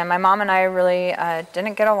 And my mom and I really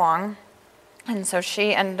didn't get along, and so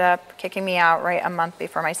she ended up kicking me out right a month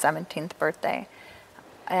before my 17th birthday.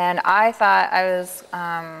 And I thought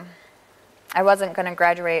I wasn't going to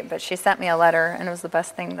graduate, but she sent me a letter, and it was the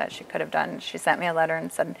best thing that she could have done. She sent me a letter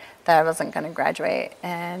and said that I wasn't going to graduate,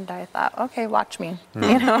 and I thought, okay, watch me.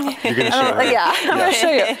 You're going to show her. Yeah, I'm going to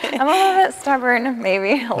show you. I'm a little bit stubborn,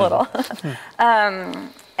 maybe a little.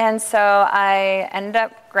 And so I ended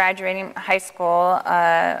up graduating high school.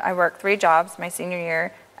 I worked 3 jobs my senior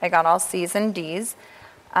year. I got all C's and D's.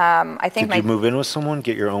 I think Did you move in with someone,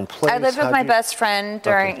 get your own place? I lived with How'd my you- best friend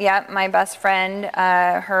during, my best friend,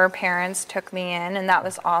 her parents took me in, and that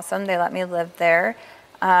was awesome. They let me live there.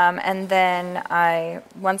 And then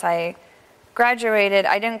once I graduated,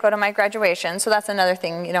 I didn't go to my graduation. So that's another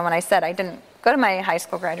thing, when I said I didn't go to my high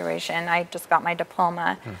school graduation, I just got my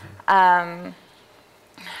diploma.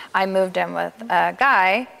 I moved in with a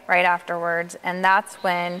guy right afterwards, and that's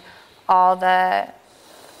when all the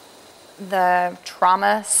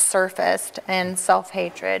trauma surfaced and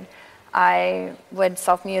self-hatred. I would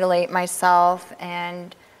self-mutilate myself,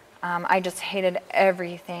 and I just hated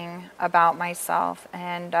everything about myself.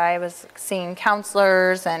 And I was seeing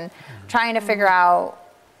counselors and trying to figure out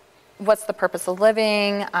what's the purpose of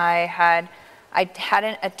living. I had I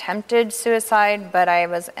hadn't attempted suicide, but I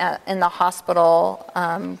was in the hospital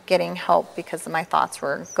getting help because my thoughts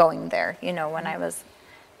were going there, when I was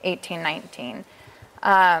 18, 19.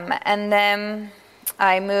 And then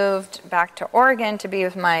I moved back to Oregon to be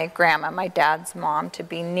with my grandma, my dad's mom, to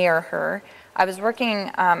be near her. I was working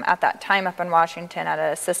at that time up in Washington at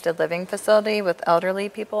an assisted living facility with elderly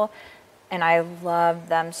people, and I loved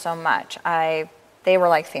them so much. They were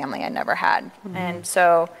like family I never had. Mm-hmm. And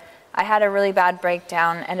so I had a really bad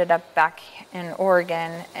breakdown, ended up back in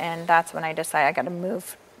Oregon, and that's when I decided I got to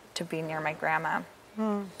move to be near my grandma.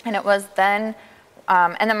 Mm. And it was then,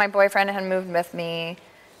 and then my boyfriend had moved with me,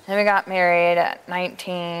 and we got married at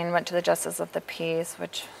 19, went to the Justice of the Peace,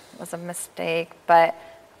 which was a mistake, but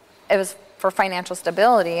it was for financial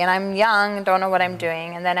stability, and I'm young, don't know what I'm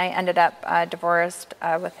doing, and then I ended up divorced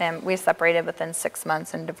with him. We separated within 6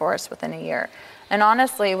 months and divorced within a year. And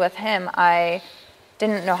honestly, with him, I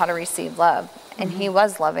didn't know how to receive love, and he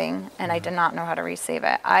was loving, and I did not know how to receive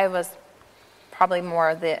it. I was probably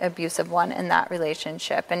more the abusive one in that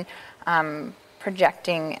relationship, and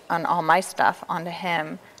projecting on all my stuff onto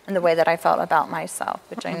him and the way that I felt about myself,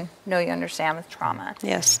 which I know you understand with trauma.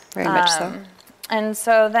 Yes, very much so. And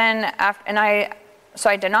so then I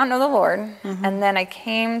did not know the Lord, and then I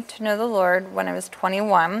came to know the Lord when I was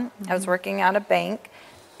 21. I was working at a bank,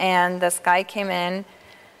 and this guy came in,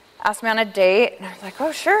 asked me on a date, and I was like,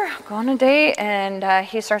 oh, sure, I'll go on a date. And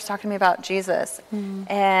he starts talking to me about Jesus.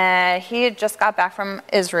 And he had just got back from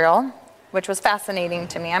Israel, which was fascinating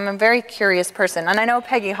to me. I'm a very curious person. And I know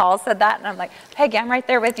Peggy Hall said that, and I'm like, Peggy, I'm right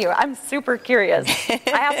there with you. I'm super curious. I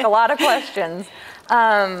ask a lot of questions.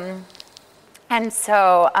 And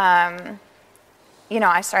so,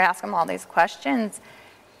 I started asking him all these questions.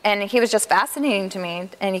 And he was just fascinating to me.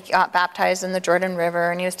 And he got baptized in the Jordan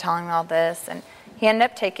River, and he was telling me all this. And he ended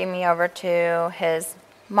up taking me over to his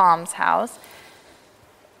mom's house,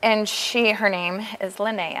 and her name is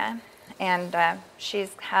Linnea, and she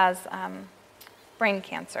has brain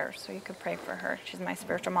cancer, so you could pray for her. She's my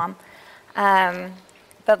spiritual mom.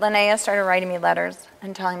 But Linnea started writing me letters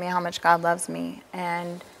and telling me how much God loves me,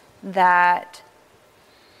 and that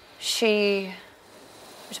she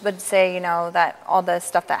would say, that all the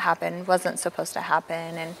stuff that happened wasn't supposed to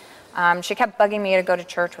happen, and she kept bugging me to go to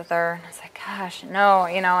church with her. And I was like, gosh, no,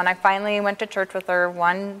 and I finally went to church with her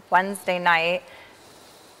one Wednesday night,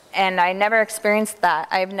 and I never experienced that.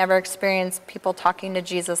 I've never experienced people talking to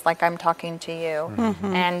Jesus like I'm talking to you,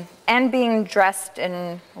 and being dressed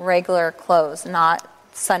in regular clothes, not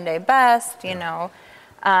Sunday best,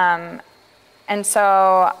 And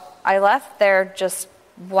so I left there just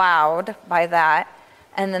wowed by that.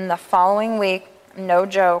 And then the following week, no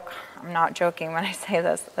joke, I'm not joking when I say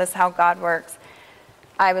this. This is how God works.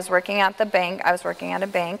 I was working at a bank,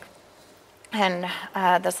 and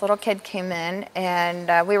this little kid came in,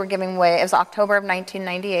 and we were giving away, it was October of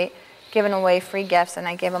 1998, giving away free gifts, and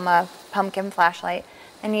I gave him a pumpkin flashlight.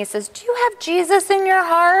 And he says, do you have Jesus in your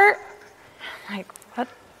heart? I'm like, what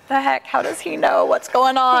the heck? How does he know what's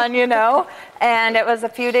going on, And it was a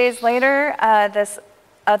few days later, this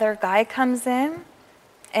other guy comes in,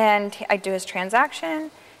 and I do his transaction.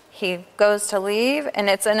 He goes to leave, and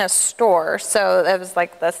it's in a store, so it was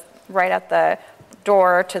like this right at the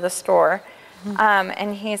door to the store.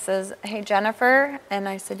 And he says, hey, Jennifer, and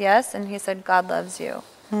I said, yes, and he said, God loves you.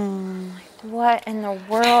 Like, what in the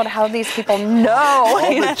world? How do these people know? All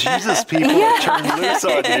the Jesus people turn loose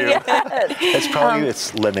on you. Yes. It's probably,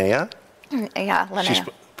 it's Linnea. Yeah, Linnea. She's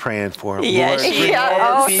praying for him. Yeah, Lord, bring yeah,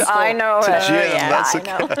 more oh, people I know to it. Jim. Yeah, That's I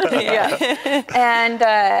know. And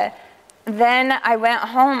then I went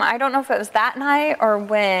home. I don't know if it was that night or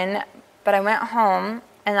when, but I went home,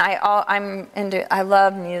 and I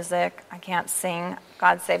love music. I can't sing.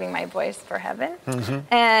 God's saving my voice for heaven.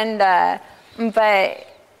 And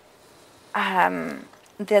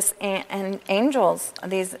angels,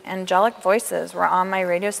 these angelic voices were on my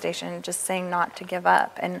radio station just saying not to give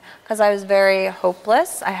up. And because I was very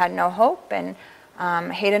hopeless, I had no hope, and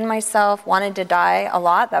hated myself, wanted to die a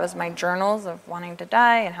lot. That was my journals of wanting to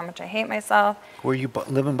die and how much I hate myself. Were you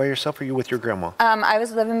living by yourself, or were you with your grandma? I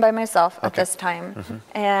was living by myself at this time.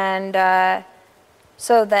 And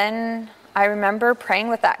so then I remember praying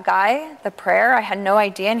with that guy, the prayer. I had no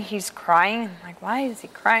idea, and he's crying. I'm like, why is he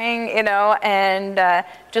crying? And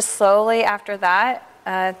just slowly after that,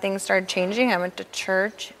 things started changing. I went to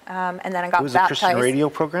church, and then I got baptized. It was a Christian radio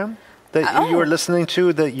program that you were listening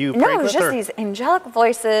to, that you prayed with? No, it was just these angelic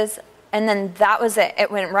voices, and then that was it.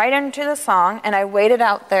 It went right into the song, and I waited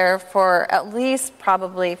out there for at least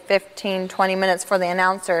probably 15, 20 minutes for the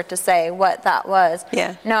announcer to say what that was.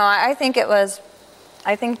 Yeah. No, I think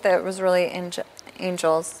that it was really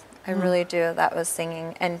angels I really do. That was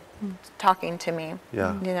singing and talking to me.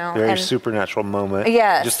 Yeah. You know, Very and supernatural moment.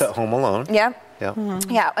 Yes. Just at home alone. Yep. Yeah.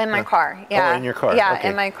 Yeah, in my car. Yeah. Oh, in your car. Yeah, Okay.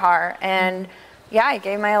 in my car. And yeah, I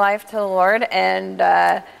gave my life to the Lord, and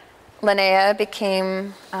Linnea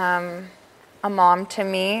became a mom to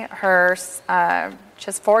me. She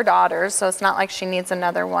has 4 daughters, so it's not like she needs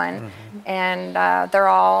another one. And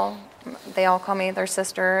they all call me their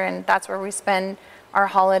sister, and that's where we spend our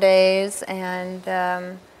holidays. And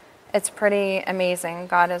it's pretty amazing.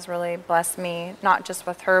 God has really blessed me, not just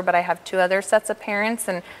with her, but I have 2 other sets of parents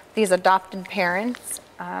and these adopted parents.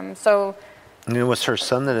 And it was her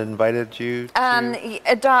son that invited you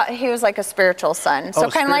He was like a spiritual son, so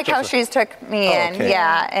kind of like how she's took me in. Okay.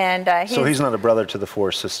 Yeah, and So he's not a brother to the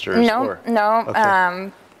 4 sisters? no,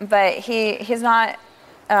 Okay. but he's not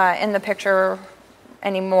in the picture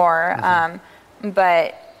anymore.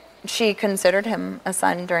 But she considered him a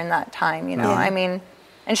son during that time. You know, I mean,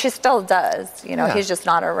 and she still does. You know, Yeah. he's just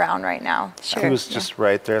not around right now. He was just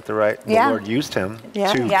right there at the right. The Yeah. Lord used him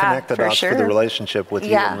Yeah. to Yeah, connect the for dots for the sure. relationship with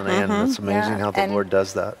you Yeah. and Linnea, and it's amazing Yeah. how the And- Lord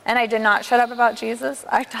does that. And I did not shut up about Jesus.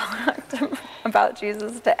 I talked about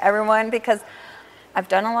Jesus to everyone because I've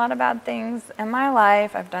done a lot of bad things in my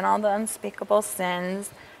life. I've done all the unspeakable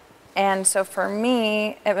sins. And so for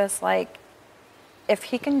me, it was like, if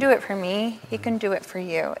he can do it for me, he can do it for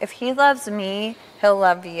you. If he loves me, he'll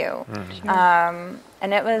love you.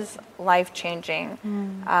 And it was life-changing.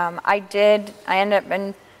 I ended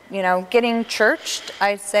up getting churched,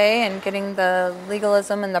 I'd say, and getting the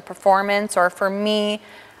legalism and the performance, or for me,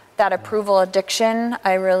 that approval addiction.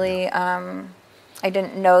 I really, I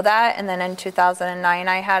didn't know that. And then in 2009,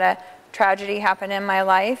 I had a tragedy happen in my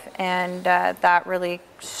life, and that really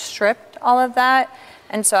stripped all of that.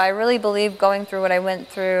 And so I really believe going through what I went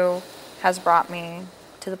through has brought me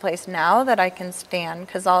to the place now that I can stand,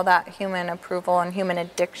 because all that human approval and human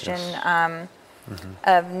addiction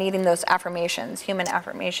of needing those affirmations, human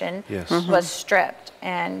affirmation, was stripped.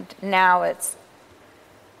 And now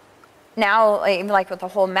like with the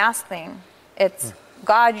whole mask thing, it's,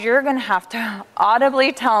 God, you're going to have to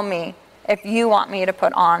audibly tell me if you want me to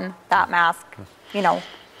put on that mask,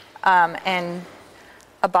 and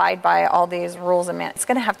abide by all these rules and it's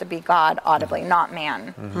going to have to be God audibly, not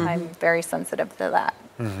man. I'm very sensitive to that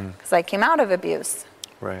because I came out of abuse.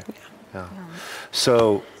 Right. Yeah.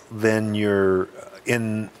 So then you're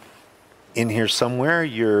in here somewhere.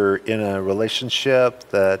 You're in a relationship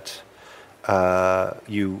that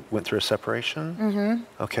you went through a separation.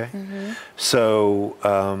 Okay. So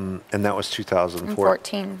and that was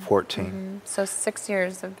 2014. 14. So 6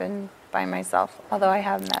 years I've been by myself, although I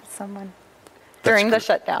have met someone. During the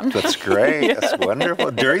shutdown. That's great. That's wonderful.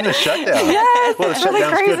 During the shutdown. Yes, well, the it's really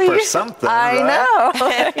shutdown's good for crazy. something. I right?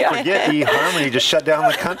 know. Forget eHarmony, just shut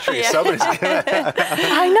down the country. Somebody's gonna.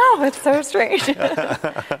 I know, it's so strange.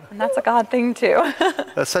 And that's a God thing too.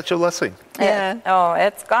 That's such a blessing. Yeah.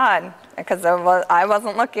 It's God, because I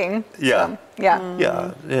wasn't looking. Yeah. So, yeah.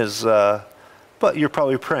 Yeah. But you're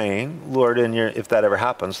probably praying, Lord, and if that ever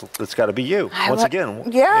happens, it's got to be you. Once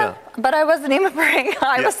again. Yeah, but I wasn't even praying.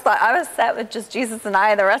 I was set with just Jesus and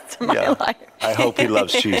I the rest of my life. I hope he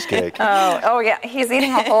loves cheesecake. Oh yeah, he's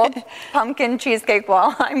eating a whole pumpkin cheesecake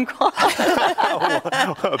while I'm gone.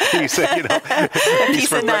 A piece of,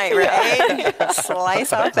 Piece of night, right?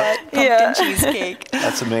 Slice off that pumpkin cheesecake.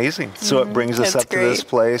 That's amazing. So it brings us That's up to this great.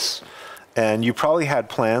 place. And you probably had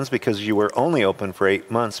plans because you were only open for 8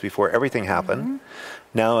 months before everything happened.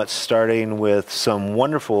 Now it's starting with some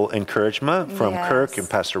wonderful encouragement from Kirk and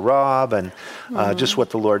Pastor Rob, and just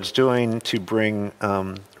what the Lord's doing to bring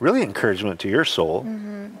really encouragement to your soul.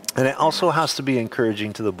 And it also has to be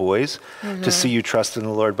encouraging to the boys to see you trust in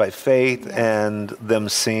the Lord by faith, and them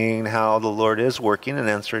seeing how the Lord is working and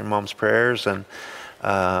answering mom's prayers. And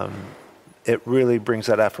it really brings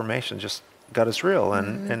that affirmation, just God is real,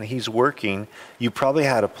 and he's working. You probably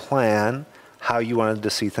had a plan how you wanted to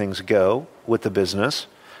see things go with the business.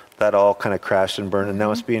 That all kind of crashed and burned, and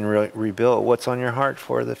now it's being rebuilt. What's on your heart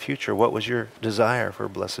for the future? What was your desire for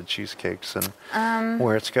Blessed Cheesecakes and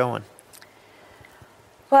where it's going?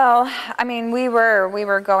 Well, I mean, we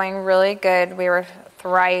were going really good. We were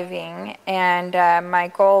thriving, and my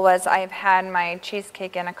goal was, I've had my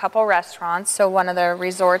cheesecake in a couple restaurants. So one of the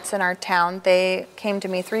resorts in our town, they came to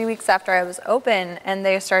me 3 weeks after I was open, and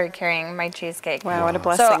they started carrying my cheesecake. Wow, what a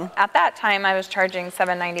blessing. So at that time, I was charging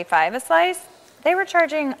 $7.95 a slice. They were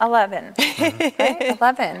charging $11. Right?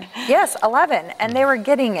 11. Yes, 11, and they were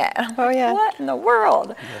getting it. Oh yeah. What in the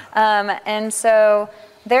world? And so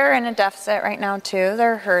they're in a deficit right now too.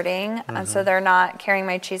 They're hurting, so they're not carrying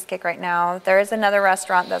my cheesecake right now. There is another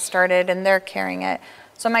restaurant that started, and they're carrying it.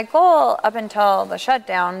 So my goal up until the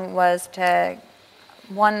shutdown was to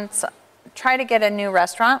try to get a new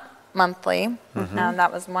restaurant monthly.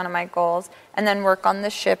 That was one of my goals. And then work on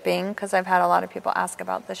the shipping, because I've had a lot of people ask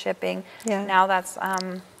about the shipping. Yeah. Now that's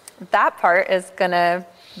that part is going to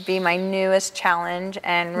be my newest challenge,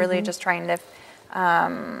 and really just trying to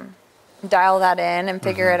dial that in and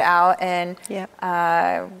figure it out, and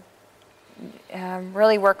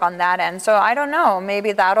really work on that end. So I don't know,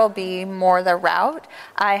 maybe that'll be more the route.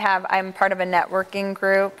 I'm part of a networking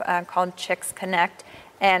group called Chicks Connect,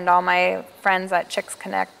 and all my friends at Chicks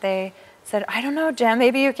Connect, they said, I don't know, Jen,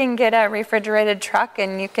 maybe you can get a refrigerated truck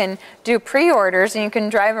and you can do pre-orders and you can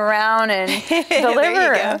drive around and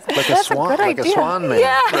deliver. Like a swan man.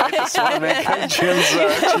 Yeah. Like a swan man Jim's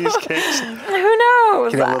cheesecakes. Who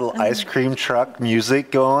knows? Get a little ice cream truck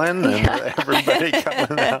music going and everybody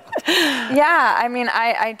coming out. Yeah, I mean,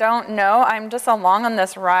 I don't know. I'm just along on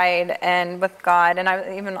this ride and with God, and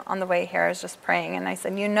I even on the way here I was just praying, and I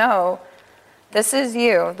said, this is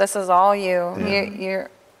you. This is all you.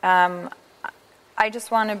 Yeah. I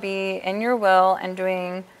just want to be in your will and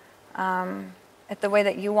doing it the way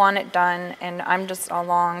that you want it done, and I'm just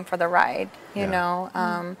along for the ride, you know.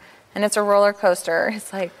 And it's a roller coaster.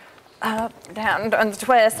 It's like up, down, and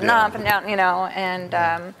twist, and up and down, you know.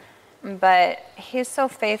 And but he's so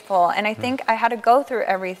faithful, and I think I had to go through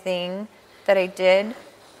everything that I did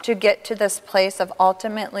to get to this place of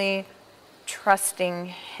ultimately trusting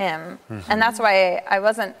him. And that's why I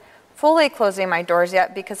wasn't fully closing my doors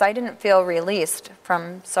yet, because I didn't feel released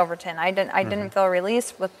from Silverton. I didn't feel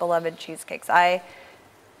released with Beloved Cheesecakes. I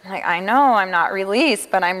know I'm not released,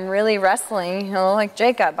 but I'm really wrestling, like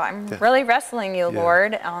Jacob. I'm really wrestling you,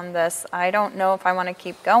 Lord, on this. I don't know if I want to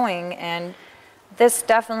keep going, and this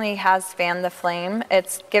definitely has fanned the flame.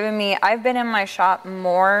 It's given me, I've been in my shop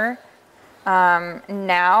more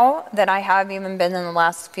now than I have even been in the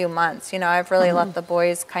last few months. I've really let the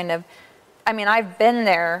boys I've been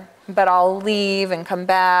there, but I'll leave and come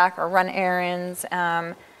back or run errands.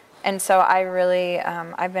 And so I really,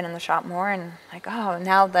 I've been in the shop more, and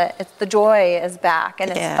now that the joy is back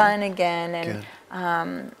and it's fun again.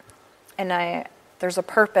 And there's a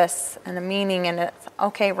purpose and a meaning, and it's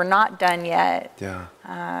okay, we're not done yet. Yeah.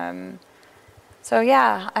 I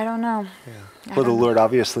don't know. Yeah. Well, the Lord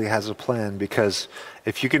obviously has a plan, because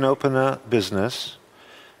if you can open a business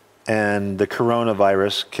and the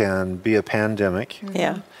coronavirus can be a pandemic.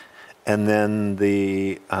 Yeah. And then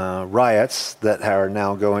the riots that are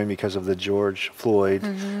now going because of the George Floyd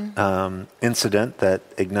incident that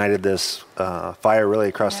ignited this fire really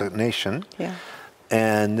across the nation. Yeah.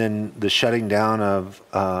 And then the shutting down of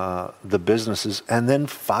the businesses, and then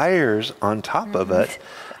fires on top of it.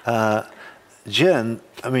 Jen,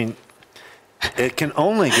 it can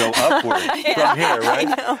only go upward from here, right?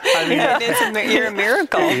 You're a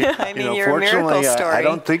miracle. You're a miracle story. I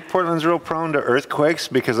don't think Portland's real prone to earthquakes,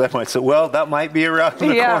 because I might say, well, that might be around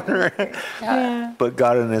the corner. But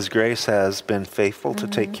God in His grace has been faithful to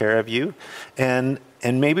take care of you. And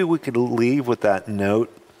maybe we could leave with that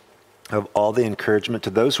note of all the encouragement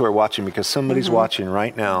to those who are watching, because somebody's watching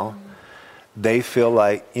right now. They feel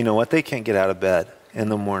like, they can't get out of bed in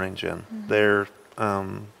the morning, Jen. They're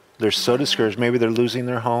so discouraged. Maybe they're losing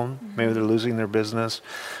their home. Maybe they're losing their business.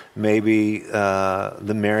 Maybe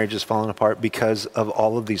the marriage is falling apart because of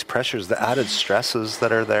all of these pressures, the added stresses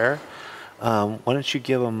that are there. Why don't you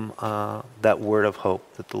give them that word of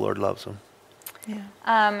hope that the Lord loves them?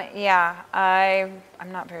 I'm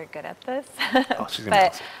not very good at this.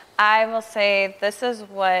 But I will say this is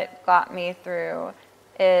what got me through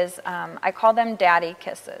is I call them daddy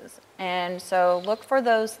kisses. And so look for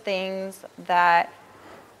those things that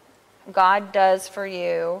God does for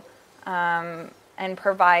you and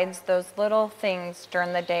provides those little things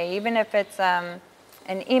during the day, even if it's an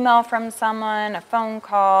email from someone, a phone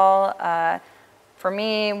call. For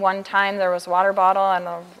me, one time there was a water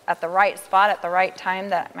bottle at the right spot at the right time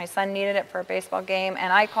that my son needed it for a baseball game,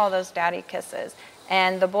 and I call those daddy kisses.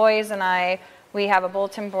 And the boys and I, we have a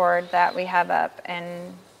bulletin board that we have up,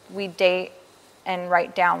 and we date and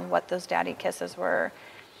write down what those daddy kisses were.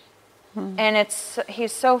 And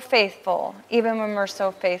he's so faithful, even when we're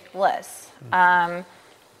so faithless. And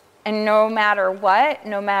no matter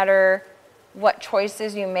what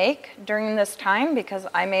choices you make during this time, because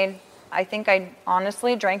I think I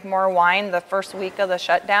honestly drank more wine the first week of the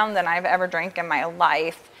shutdown than I've ever drank in my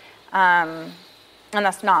life. And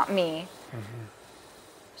that's not me.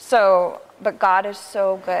 But God is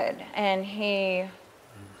so good, and He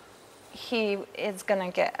is going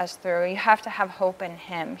to get us through. You have to have hope in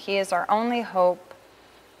Him. He is our only hope,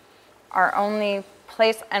 our only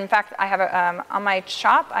place. In fact, I have on my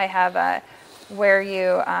shop, I have where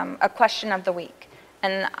you, a question of the week.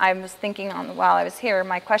 And I was thinking while I was here,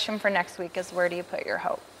 my question for next week is, where do you put your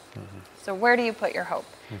hope? So where do you put your hope?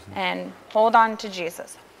 And hold on to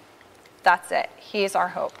Jesus. That's it. He's our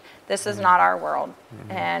hope. This is not our world,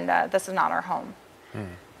 and this is not our home.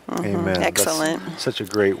 Amen. Excellent. That's such a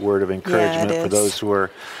great word of encouragement for is. those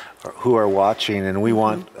who are watching, and we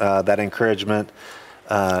want that encouragement.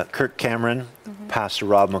 Kirk Cameron, Pastor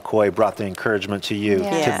Rob McCoy brought the encouragement to you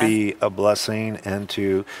Yeah. to be a blessing and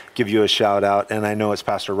to give you a shout out. And I know it's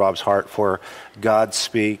Pastor Rob's heart for God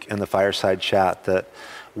Speak and the Fireside Chat, that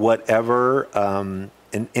whatever,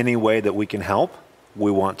 in any way that we can help,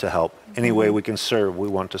 we want to help. Any way we can serve, we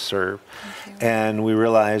want to serve. And we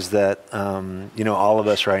realize that, all of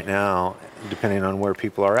us right now, depending on where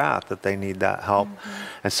people are at, that they need that help.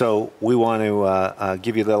 And so we want to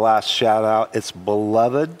give you the last shout out. It's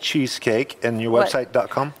Beloved Cheesecake, and your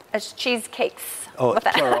website.com? It's cheesecakes. Oh, with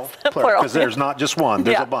plural. Plural. Because there's not just one,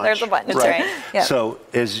 there's a bunch. There's a bunch. That's right. Yeah. So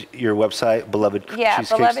is your website Beloved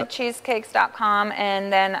Cheesecakes? belovedcheesecakes.com,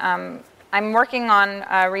 and then I'm working on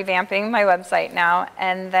revamping my website now,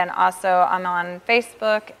 and then also I'm on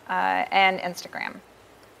Facebook and Instagram.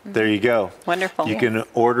 There you go. Wonderful. You can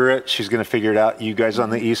order it. She's going to figure it out. You guys on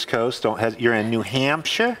the East Coast, you're in New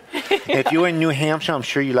Hampshire. If you're in New Hampshire, I'm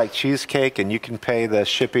sure you like cheesecake, and you can pay the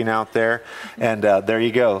shipping out there. And there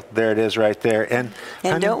you go. There it is right there. And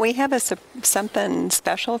don't we have something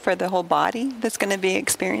special for the whole body that's going to be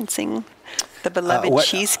experiencing the Beloved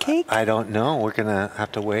Cheesecake? I don't know. We're going to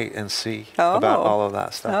have to wait and see about all of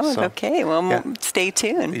that stuff. Oh, okay. Well, stay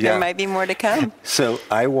tuned. Yeah. There might be more to come. So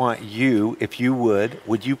I want you, if you would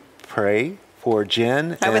you pray for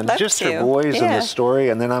Jen I would and love just to. her boys and Yeah. the story,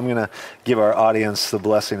 and then I'm going to give our audience the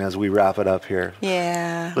blessing as we wrap it up here.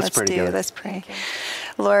 Yeah, Let's pray together. Let's pray.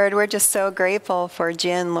 Lord, we're just so grateful for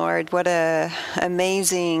Jen, Lord. What a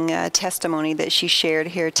amazing testimony that she shared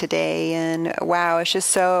here today. And wow, it's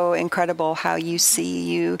just so incredible how you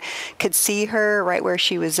could see her right where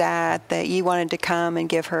she was at, that you wanted to come and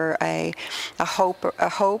give her a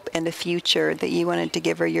hope and a future, that you wanted to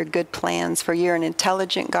give her your good plans, for you're an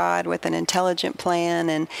intelligent God with an intelligent plan.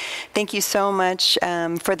 And thank you so much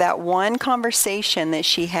for that one conversation that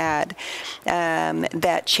she had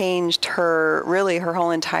that changed her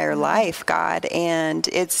whole entire life, God. And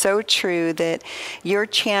it's so true that your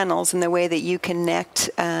channels and the way that you connect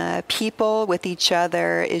people with each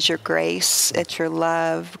other is your grace, it's your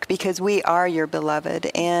love, because we are your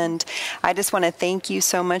beloved. And I just want to thank you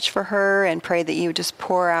so much for her and pray that you would just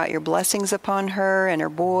pour out your blessings upon her and her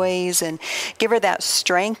boys, and give her that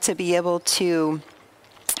strength to be able to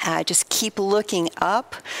just keep looking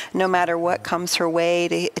up no matter what comes her way,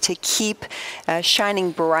 to keep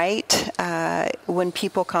shining bright when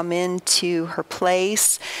people come into her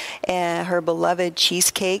place, her beloved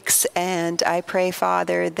cheesecakes. And I pray,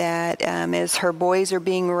 Father, that as her boys are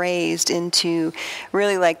being raised into,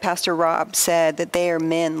 really like Pastor Rob said, that they are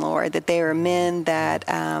men, Lord, that they are men that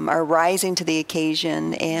are rising to the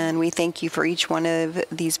occasion. And we thank you for each one of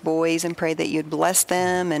these boys and pray that you'd bless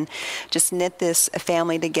them and just knit this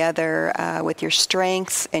family together with your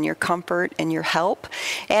strength and your comfort and your help.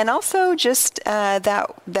 And also just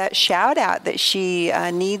that shout out that she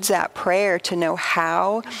needs that prayer to know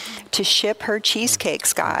how to ship her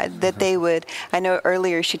cheesecakes, God, that they would, I know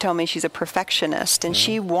earlier she told me she's a perfectionist and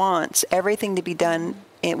she wants everything to be done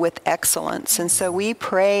with excellence. And so we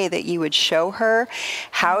pray that you would show her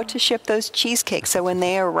how to ship those cheesecakes, so when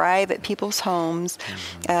they arrive at people's homes,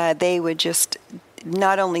 they would just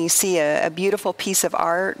not only see a beautiful piece of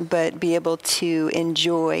art, but be able to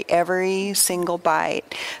enjoy every single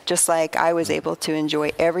bite, just like I was able to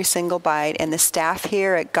enjoy every single bite, and the staff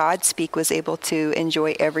here at Godspeak was able to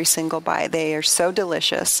enjoy every single bite. They are so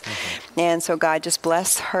delicious. And so God, just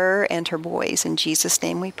bless her and her boys. In Jesus'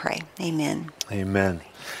 name we pray. Amen. Amen.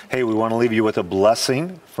 Hey, we want to leave you with a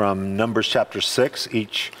blessing from Numbers chapter 6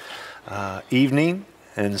 each evening.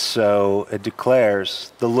 And so it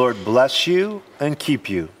declares, the Lord bless you and keep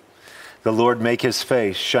you. The Lord make his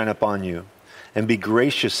face shine upon you and be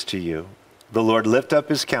gracious to you. The Lord lift up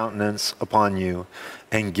his countenance upon you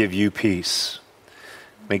and give you peace.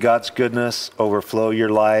 May God's goodness overflow your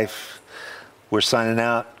life. We're signing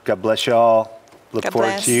out. God bless you all. Look God forward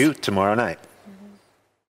bless. to you tomorrow night.